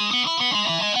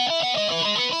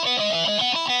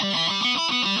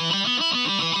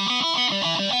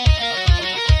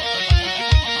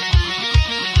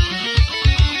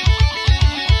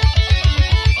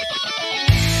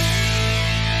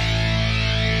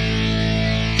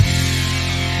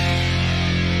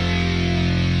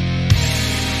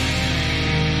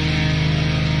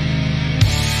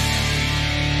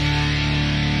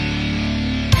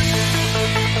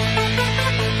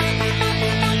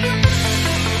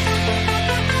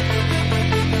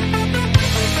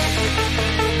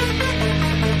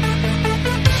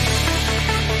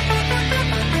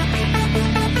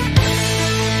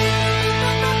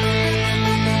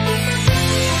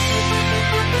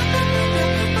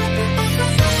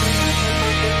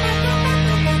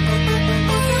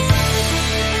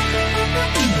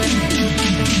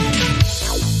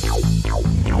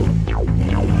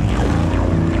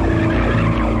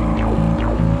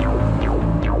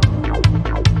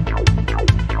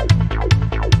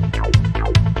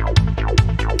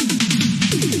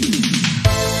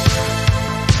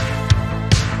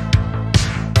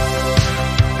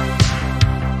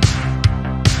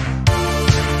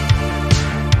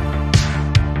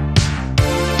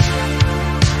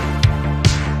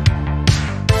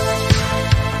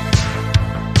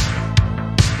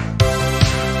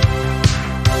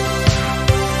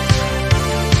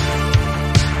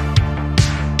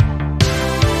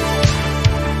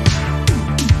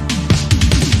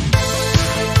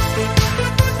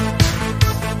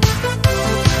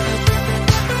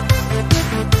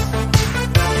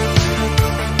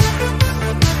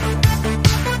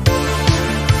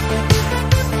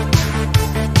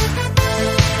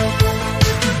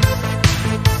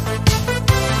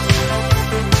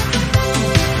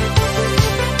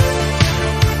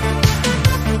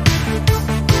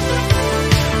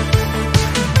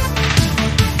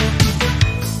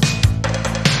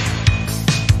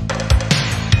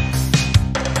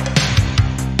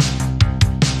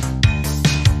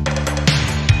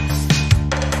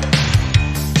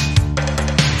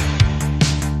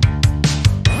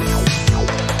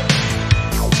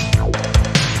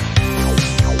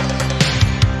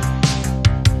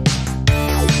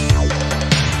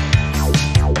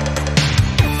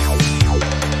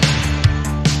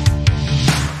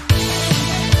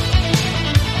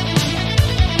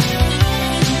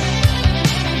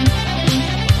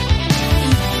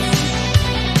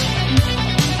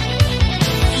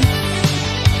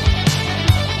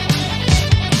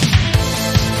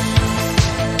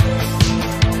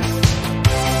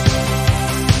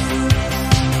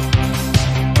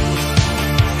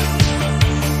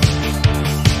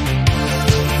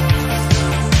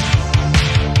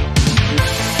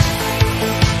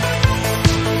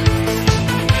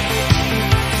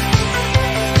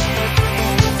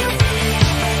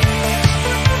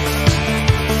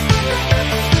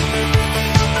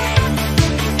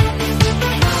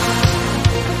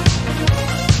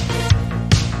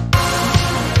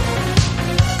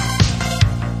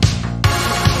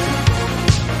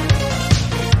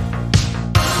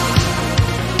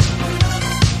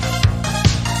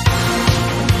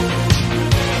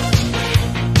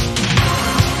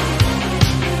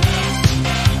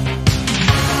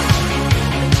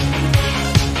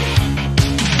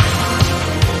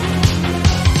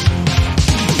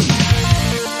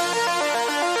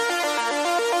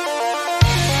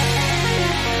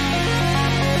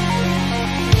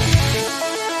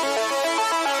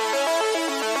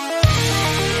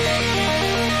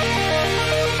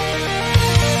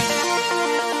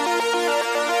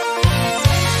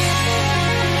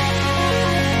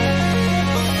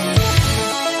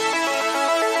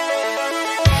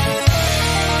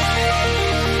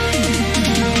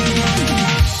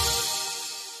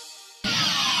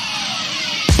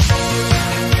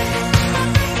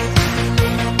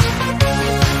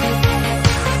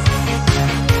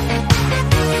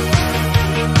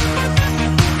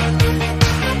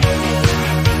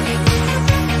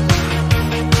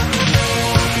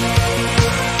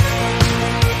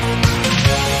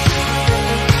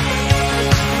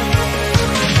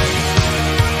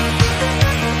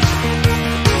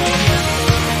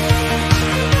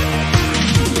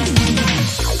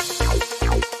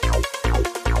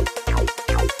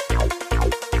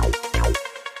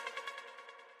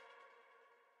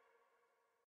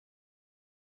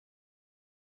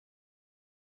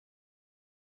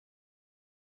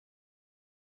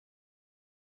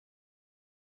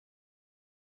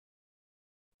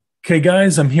 Okay,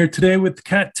 guys, I'm here today with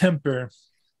Cat Temper.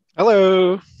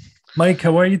 Hello. Mike,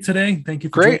 how are you today? Thank you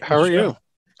for Great. joining How the are show. you?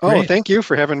 Oh, Great. thank you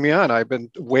for having me on. I've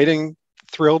been waiting,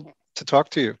 thrilled to talk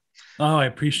to you. Oh, I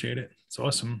appreciate it. It's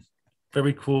awesome.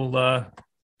 Very cool.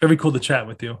 Very cool to chat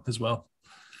with you as well.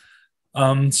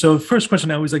 So the first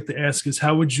question I always like to ask is,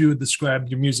 how would you describe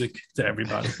your music to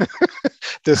everybody?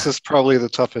 This is probably the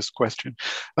toughest question.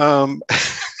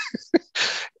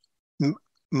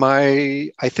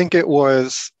 I think it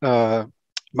was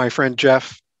my friend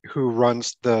Jeff, who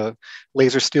runs the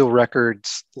Laser Steel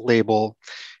Records label,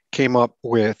 came up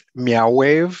with Meow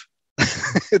Wave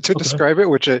to describe it,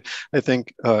 which I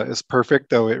think is perfect,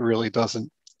 though it really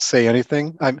doesn't say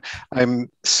anything. I'm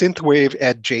synthwave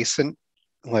adjacent,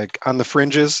 like on the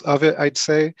fringes of it, I'd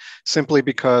say, simply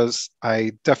because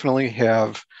I definitely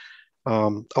have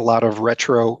a lot of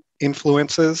retro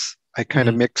influences. I kind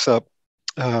of mix up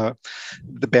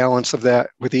the balance of that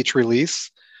with each release,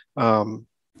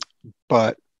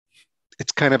 but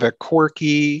it's kind of a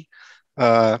quirky,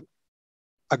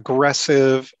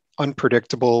 aggressive,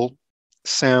 unpredictable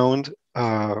sound.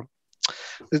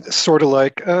 It's sort of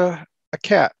like a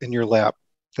cat in your lap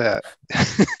that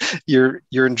you're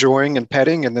enjoying and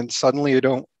petting, and then suddenly you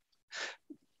don't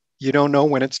know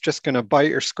when it's just going to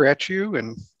bite or scratch you,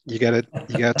 and you gotta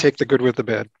take the good with the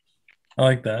bad. I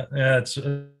like that. Yeah, it's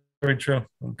very true.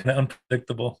 Kind of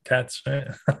unpredictable cats, right?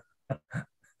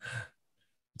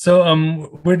 So,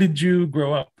 where did you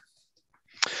grow up?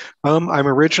 I'm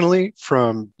originally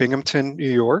from Binghamton, New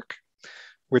York,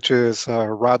 which is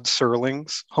Rod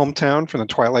Serling's hometown from the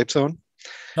Twilight Zone.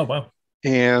 Oh, wow.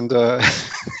 And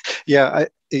yeah,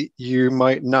 you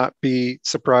might not be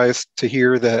surprised to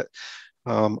hear that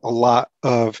a lot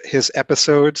of his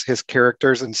episodes, his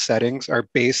characters and settings are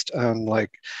based on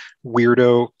like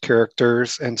weirdo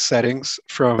characters and settings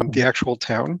from the actual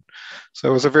town. So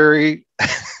it was a very,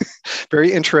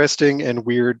 very interesting and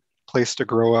weird place to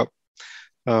grow up.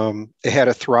 It had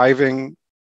a thriving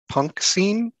punk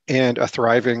scene and a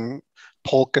thriving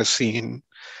polka scene.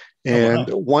 And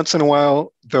once in a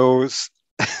while, those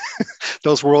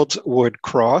worlds would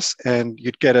cross, and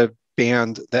you'd get a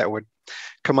band that would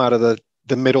come out of the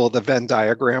middle of the Venn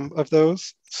diagram of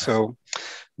those. So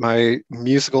my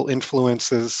musical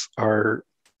influences are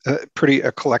pretty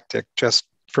eclectic just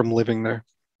from living there.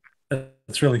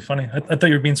 That's really funny. I thought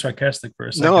you were being sarcastic for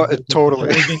a second. No,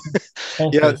 totally.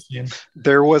 Yeah,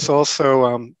 there was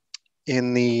also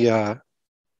in the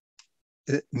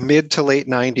mid to late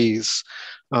 90s,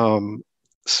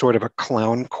 sort of a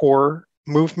clowncore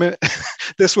movement.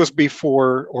 This was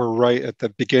before or right at the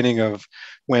beginning of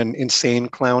when Insane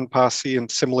Clown Posse and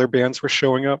similar bands were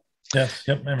showing up. Yes,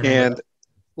 yep, I remember and that.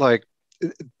 Like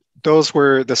those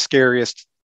were the scariest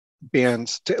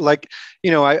bands.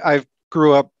 I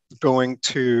grew up going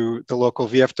to the local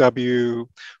VFW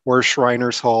or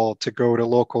Shriners Hall to go to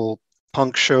local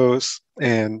punk shows,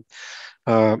 and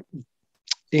learned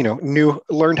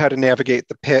how to navigate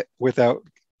the pit without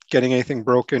getting anything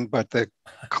broken. But the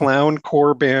clown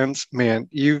core bands, man,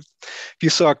 if you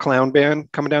saw a clown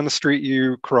band coming down the street,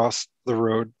 you crossed the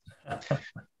road.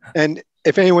 And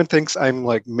if anyone thinks I'm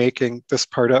like making this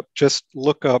part up, just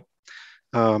look up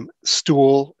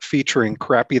Stool featuring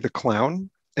Crappy the Clown,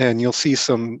 and you'll see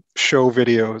some show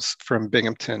videos from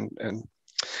Binghamton, and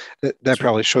that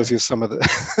probably shows you some of the,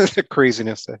 the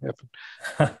craziness that happened.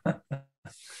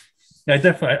 Yeah,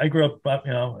 definitely. I grew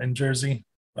up, in Jersey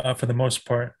for the most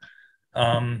part.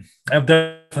 I've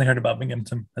definitely heard about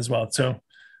Binghamton as well. So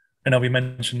I know we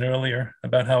mentioned earlier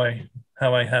about how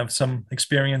I have some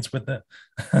experience with it.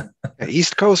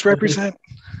 East Coast represent.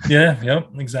 Yeah, yep,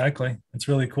 exactly. It's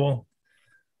really cool.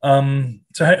 So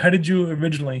how did you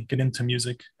originally get into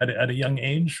music at a young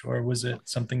age, or was it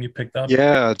something you picked up?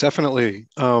 Yeah, definitely.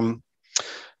 One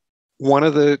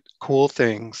of the cool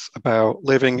things about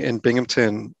living in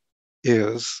Binghamton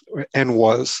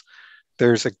was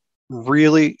there's a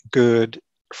really good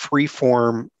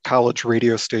freeform college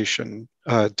radio station,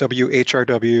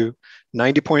 WHRW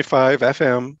 90.5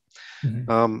 FM.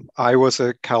 Mm-hmm. I was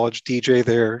a college DJ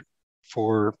there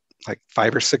for like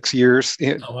 5 or 6 years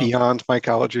beyond my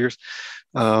college years.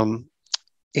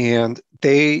 And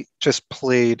they just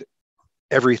played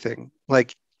everything.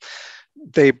 Like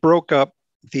they broke up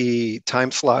the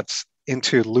time slots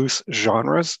into loose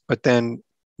genres, but then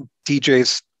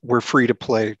DJs were free to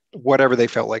play whatever they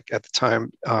felt like at the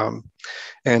time.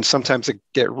 And sometimes it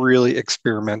get really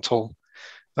experimental.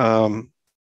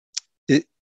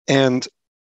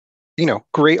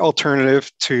 Great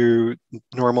alternative to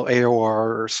normal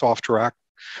AOR or soft rock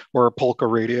or a polka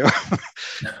radio.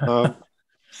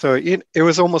 So it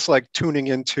was almost like tuning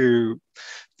into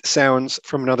sounds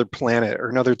from another planet or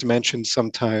another dimension.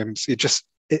 Sometimes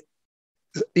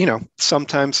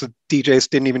sometimes the DJs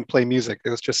didn't even play music. It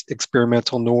was just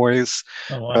experimental noise,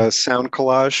 Oh, wow. sound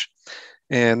collage.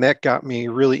 And that got me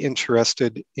really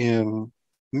interested in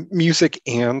music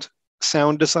and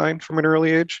sound design from an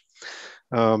early age.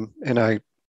 And I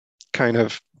kind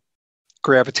of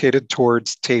gravitated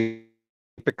towards tape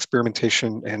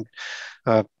experimentation and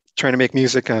trying to make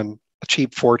music on a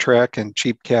cheap 4-track and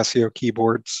cheap Casio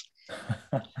keyboards.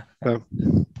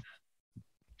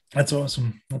 That's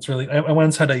awesome. That's really, I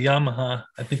once had a Yamaha,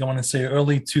 I think I want to say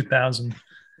early 2000.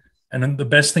 And then the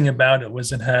best thing about it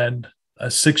was it had a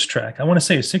 6-track. I want to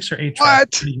say a 6 or 8 track.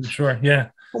 What? I'm not even sure. Yeah.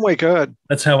 Oh my God.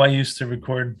 That's how I used to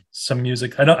record some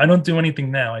music. I don't do anything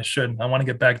now. I should. I want to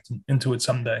get back into it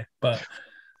someday. But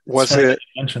was it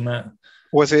mention that?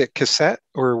 Was it cassette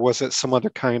or was it some other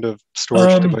kind of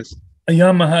storage device? A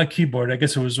Yamaha keyboard. I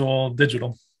guess it was all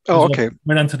digital. Oh, okay.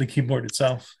 Went onto the keyboard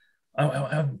itself.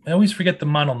 I always forget the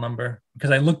model number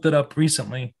because I looked it up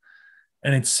recently,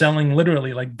 and it's selling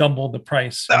literally like double the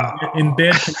price in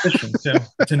bad condition too.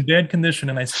 It's in bad condition,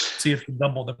 and I see it for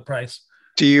double the price.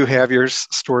 Do you have yours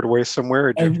stored away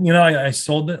somewhere? I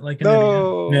sold it like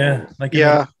an idiot.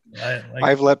 Yeah,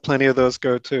 I've let plenty of those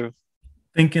go too.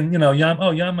 Thinking,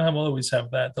 Yamaha will always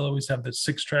have that. They'll always have the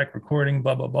 6-track recording,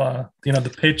 blah blah blah.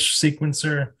 The pitch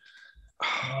sequencer.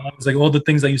 It's like all the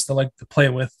things I used to like to play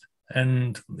with.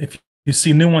 And if you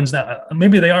see new ones now,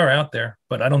 maybe they are out there,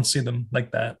 but I don't see them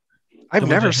like that. I've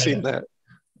never seen that.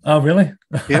 Oh, really?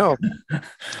 Yeah.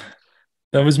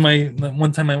 That was my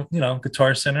one time.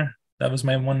 Guitar Center. That was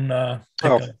my one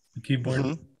keyboard.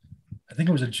 Mm-hmm. I think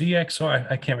it was a GX, or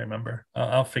I can't remember.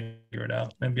 I'll figure it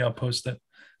out. Maybe I'll post it.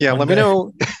 Yeah, let me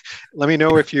know. Let me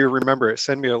know if you remember it.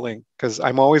 Send me a link because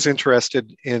I'm always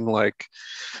interested in like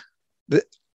the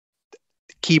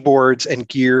keyboards and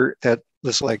gear that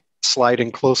is like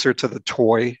sliding closer to the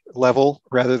toy level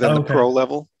rather than the pro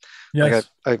level. Yes.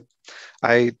 Like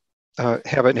I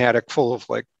have an attic full of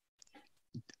like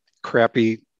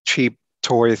crappy, cheap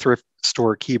toy thrift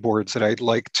store keyboards that I'd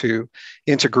like to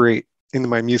integrate into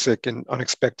my music in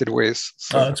unexpected ways.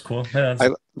 So that's cool. Yeah,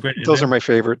 that's great. Those are my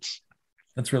favorites.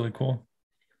 That's really cool.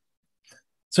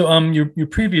 So your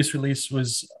previous release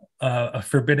was a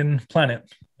Forbidden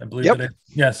Planet, I believe. Yep.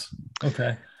 Yes.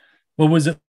 Okay. What was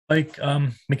it like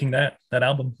making that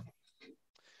album?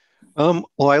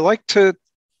 Well, I like to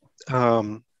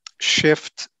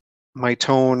shift my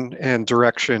tone and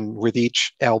direction with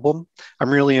each album. I'm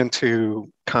really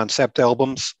into concept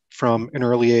albums from an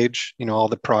early age, all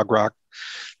the prog rock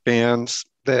bands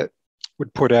that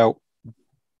would put out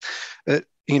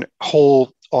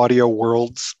whole audio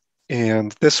worlds.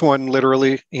 And this one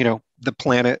literally, the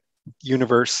planet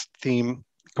universe theme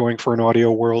going for an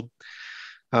audio world.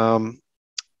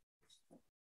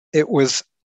 It was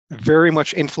very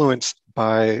much influenced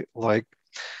by like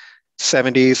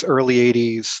 70s, early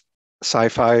 80s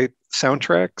sci-fi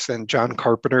soundtracks and John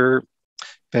Carpenter,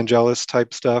 Vangelis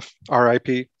type stuff,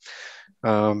 RIP.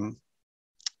 And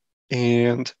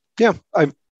yeah,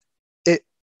 it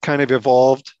kind of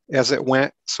evolved as it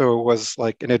went. So it was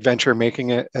like an adventure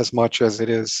making it as much as it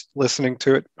is listening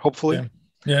to it, hopefully.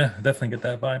 Yeah, definitely get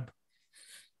that vibe.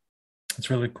 It's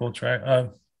a really cool track.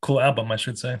 Cool album, I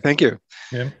should say. Thank you.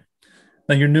 Yeah.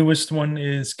 Now your newest one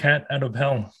is Cat Out of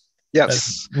Hell.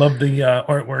 Yes. I love the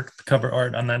artwork, the cover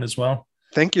art on that as well.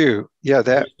 Thank you. Yeah,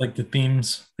 that like the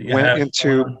themes that you went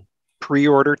into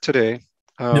pre-order today.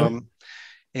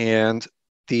 And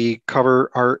the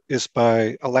cover art is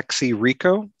by Alexi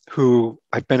Rico, who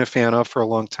I've been a fan of for a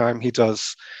long time. He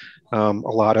does a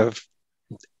lot of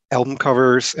album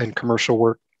covers and commercial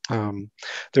work.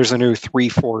 There's a new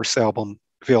 3-Force album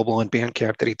available on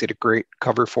Bandcamp that he did a great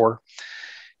cover for.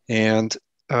 And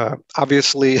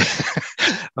obviously,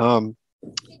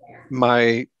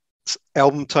 my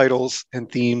album titles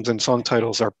and themes and song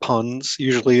titles are puns,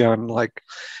 usually on like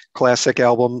classic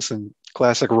albums and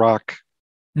classic rock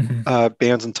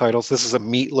bands and titles. This is a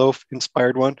Meatloaf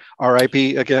inspired one.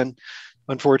 RIP again,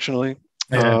 unfortunately.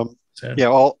 All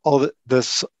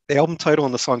the album title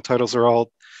and the song titles are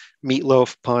all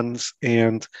Meatloaf puns,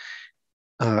 and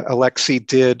Alexi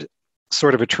did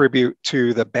sort of a tribute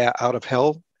to the Bat Out of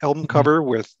Hell album cover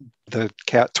with the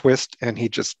cat twist, and he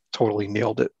just totally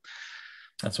nailed it.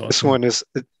 That's awesome. This one it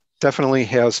definitely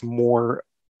has more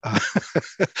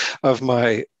of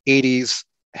my 80s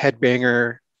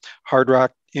headbanger hard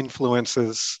rock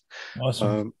influences.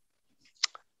 Awesome.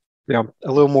 A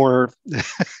little more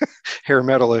hair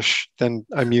metalish than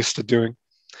I'm used to doing.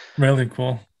 Really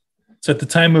cool. So at the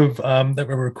time of that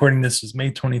we're recording this is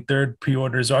May 23rd.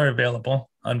 Pre-orders are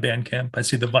available on Bandcamp. I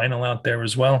see the vinyl out there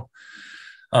as well.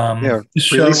 Yeah,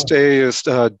 This release show, day is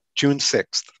June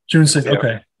 6th. June 6th. Yeah.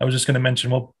 Okay. I was just going to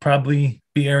mention, we'll probably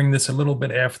be airing this a little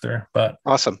bit after, but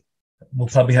Awesome. we'll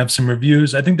probably have some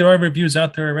reviews. I think there are reviews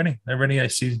out there already. I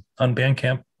see on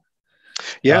Bandcamp.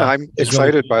 Yeah, I'm It's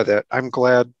excited really by that. I'm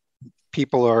glad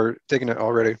people are digging it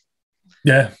already.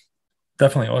 Yeah,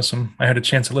 definitely awesome. I had a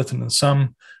chance to listen to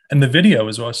some, and the video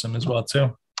is awesome as well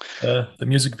too. The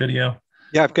music video.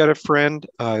 Yeah, I've got a friend.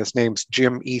 His name's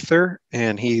Jim Ether,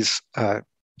 and he's a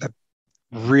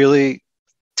really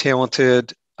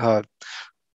talented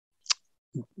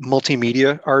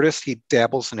multimedia artist. He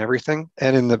dabbles in everything.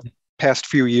 And in the past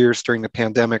few years during the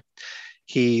pandemic,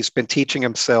 he's been teaching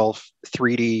himself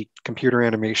 3D computer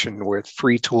animation with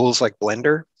free tools like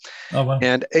Blender. Oh wow!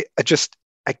 And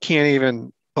I can't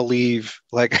even believe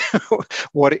like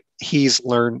what he's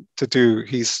learned to do.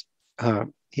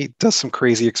 He does some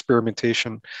crazy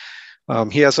experimentation.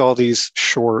 He has all these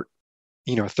short,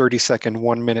 30-second,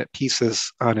 1-minute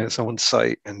pieces on his own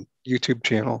site and YouTube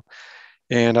channel.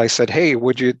 And I said, hey,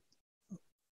 would you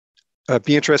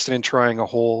be interested in trying a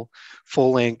whole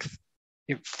full-length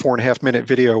 4.5-minute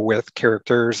video with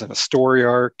characters and a story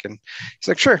arc? And he's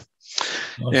like, sure.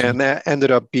 Awesome. And that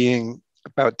ended up being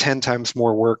about 10 times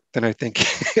more work than I think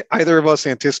either of us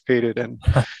anticipated. And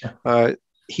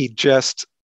he just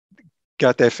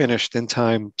got that finished in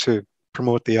time to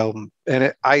promote the album.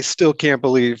 And I still can't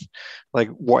believe like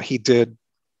what he did.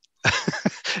 I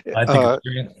think it's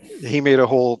brilliant. He made a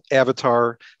whole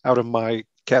avatar out of my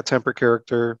Cat Temper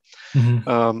character,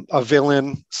 a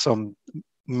villain, some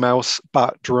mouse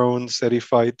bot drones that he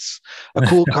fights, a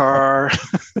cool car.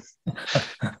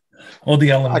 All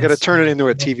the elements. I got to turn it into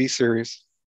a TV series.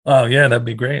 Oh yeah, that'd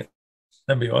be great.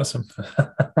 That'd be awesome.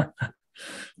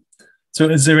 So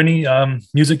is there any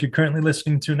music you're currently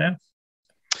listening to now?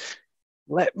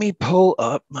 Let me pull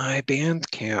up my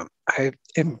Bandcamp. I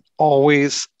am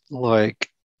always like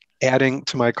adding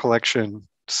to my collection.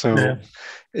 So Yeah.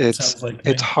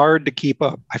 it's hard to keep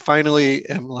up. I finally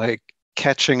am like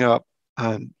catching up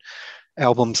on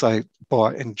albums I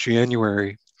bought in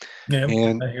January. Yeah,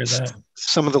 and I hear that.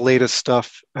 Some of the latest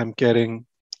stuff I'm getting.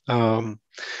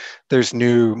 There's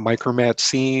new Micromat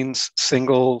scenes,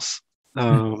 singles.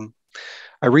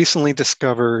 I recently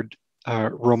discovered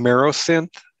Romero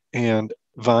Synth and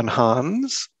Von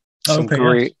Hans, some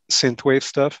great synthwave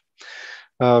stuff.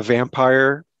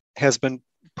 Vampire has been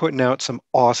putting out some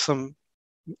awesome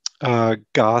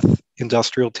goth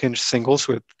industrial tinge singles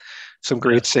with some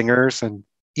great singers and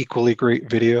equally great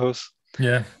videos.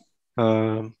 Yeah.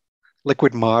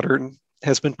 Liquid Modern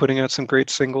has been putting out some great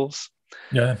singles.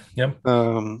 Yeah. Yep.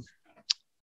 Let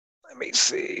me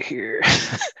see here.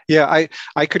 Yeah,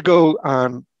 I could go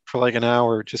on for like an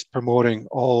hour just promoting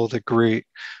all the great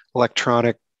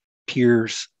electronic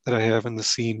peers that I have in the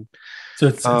scene. So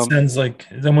it almost sounds like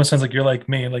you're like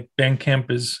me. Like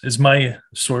Bandcamp is my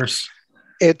source.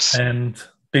 And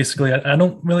basically I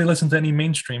don't really listen to any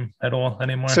mainstream at all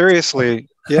anymore. Seriously,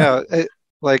 yeah.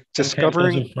 Like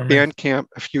discovering Bandcamp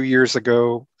a few years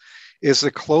ago is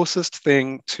the closest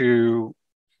thing to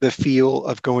the feel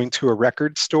of going to a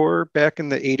record store back in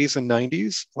the 80s and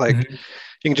 90s. Like you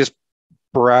can just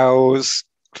browse,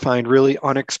 find really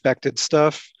unexpected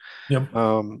stuff. Yep.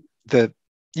 That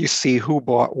you see who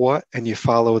bought what and you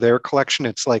follow their collection.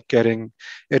 It's like getting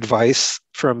advice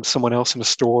from someone else in a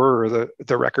store or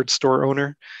the record store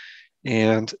owner.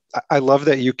 And I love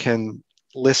that you can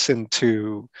listen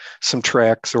to some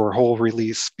tracks or a whole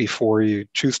release before you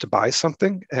choose to buy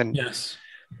something. And yes,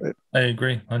 I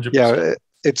agree 100%. Yeah,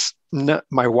 it's not,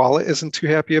 my wallet isn't too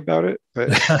happy about it, but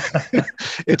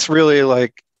it's really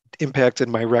like impacted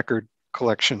my record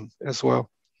collection as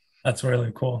well. That's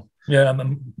really cool. Yeah,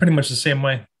 I'm pretty much the same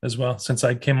way as well. Since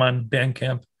I came on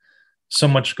Bandcamp, so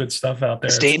much good stuff out there.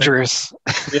 It's dangerous.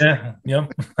 Yeah.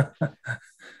 Yep.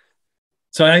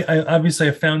 So I obviously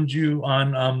I found you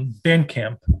on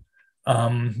Bandcamp.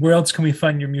 Where else can we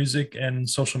find your music and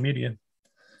social media?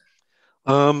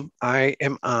 I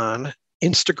am on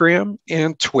Instagram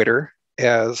and Twitter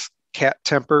as Cat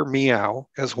Temper Meow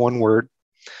as one word.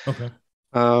 Okay.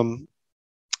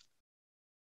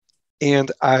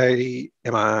 And I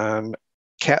am on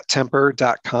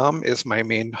cattemper.com is my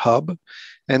main hub.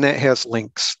 And that has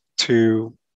links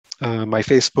to my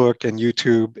Facebook and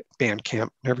YouTube, Bandcamp,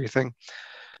 and everything.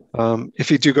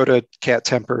 If you do go to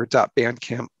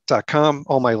cattemper.bandcamp.com,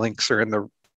 all my links are in the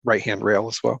right-hand rail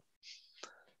as well.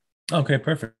 Okay,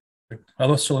 perfect.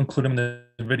 I'll also include them in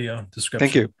the video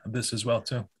description of this as well,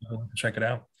 too. Check it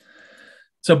out.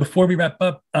 So before we wrap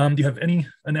up, do you have any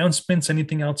announcements,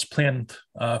 anything else planned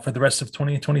for the rest of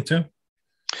 2022?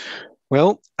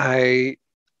 Well, I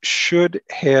should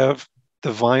have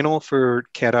the vinyl for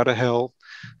Cat Out of Hell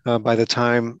by the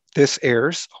time this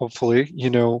airs, hopefully.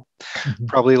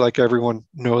 Probably like everyone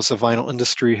knows, the vinyl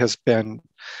industry has been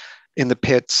in the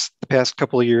pits the past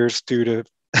couple of years due to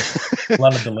a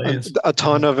lot of delays, a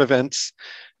ton of events.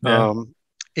 Yeah.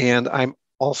 And I'm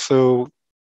also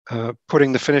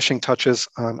putting the finishing touches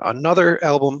on another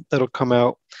album that'll come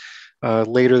out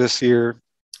later this year,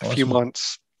 a few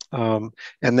months. And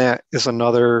that is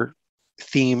another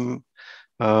theme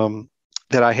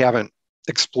that I haven't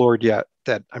explored yet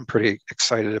that I'm pretty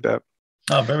excited about.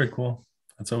 Oh, very cool.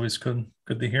 That's always good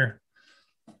to hear.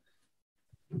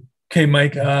 Okay,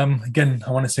 Mike, again,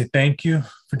 I want to say thank you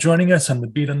for joining us on the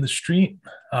Beat on the Street.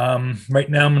 Right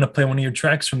now, I'm going to play one of your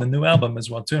tracks from the new album as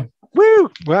well, too.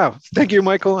 Woo! Wow. Thank you,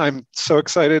 Michael. I'm so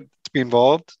excited to be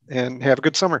involved, and have a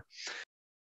good summer.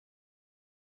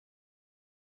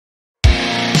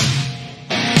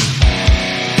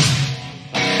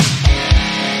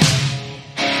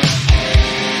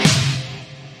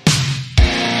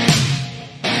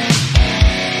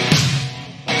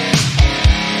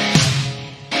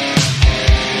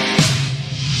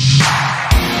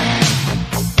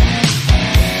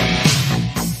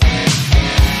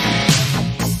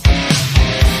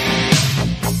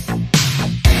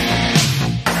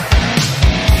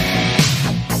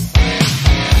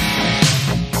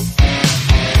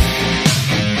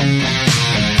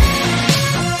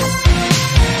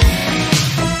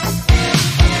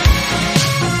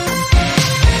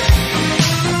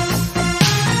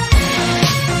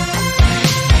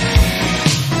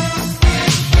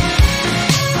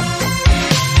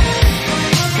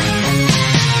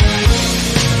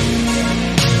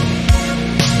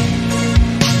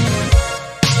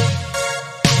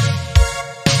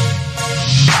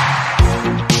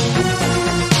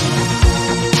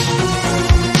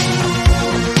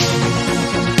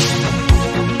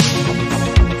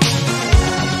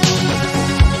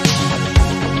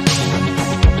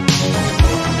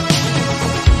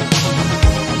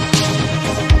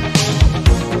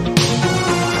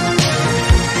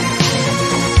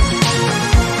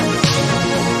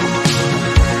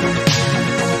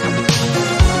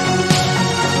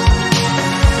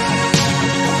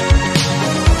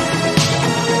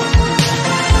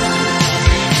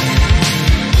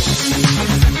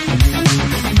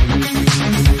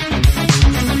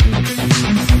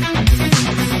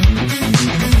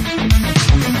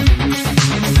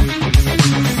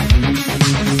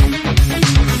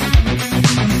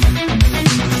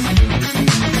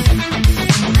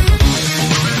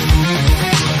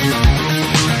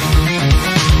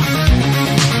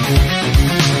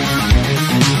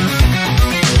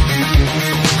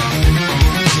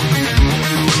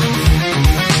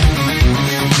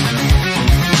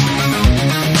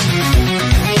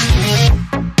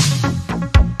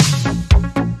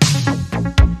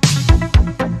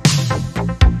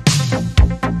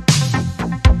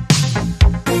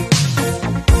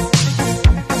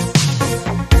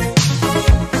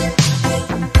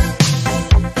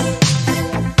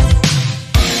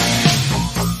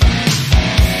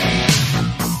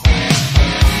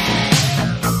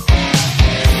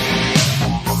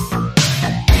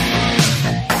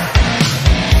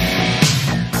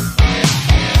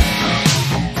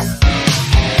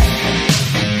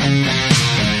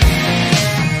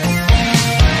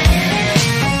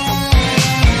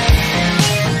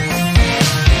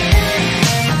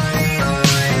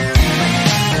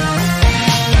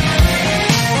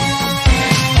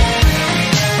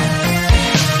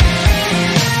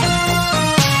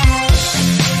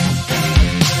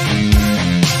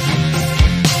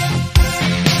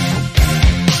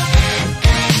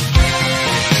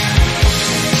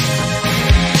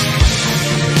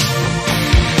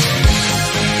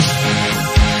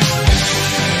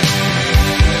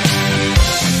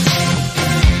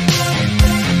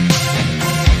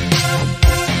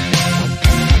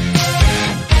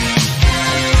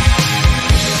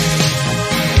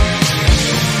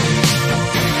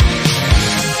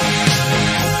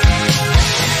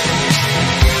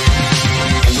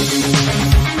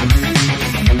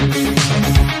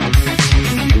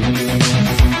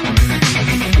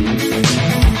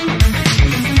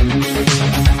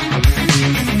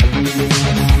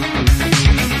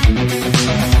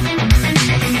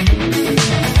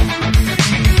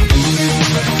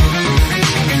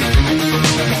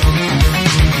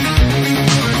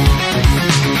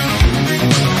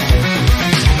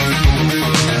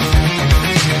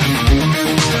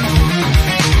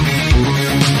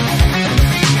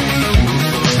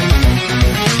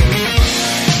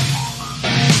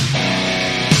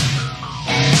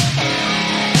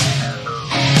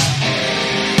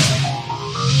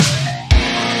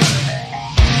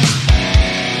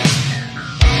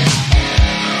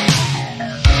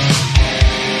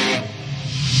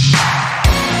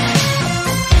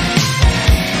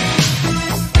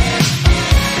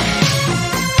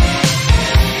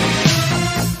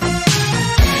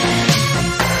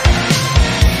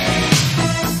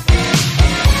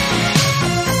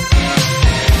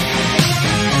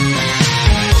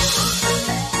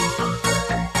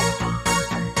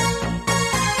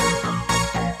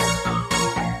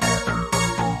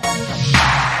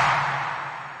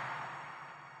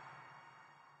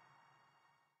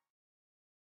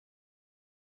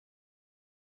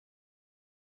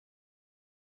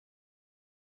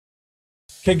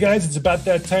 Okay, guys, it's about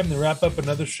that time to wrap up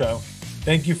another show.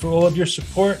 Thank you for all of your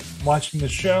support, watching the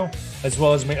show, as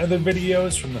well as my other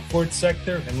videos from the Fourth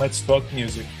Sector and Let's Talk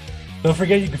Music. Don't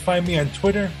forget you can find me on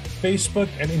Twitter, Facebook,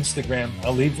 and Instagram.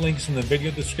 I'll leave links in the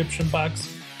video description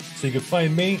box so you can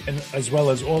find me and as well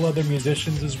as all other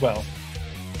musicians as well.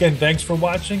 Again, thanks for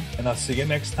watching, and I'll see you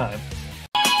next time.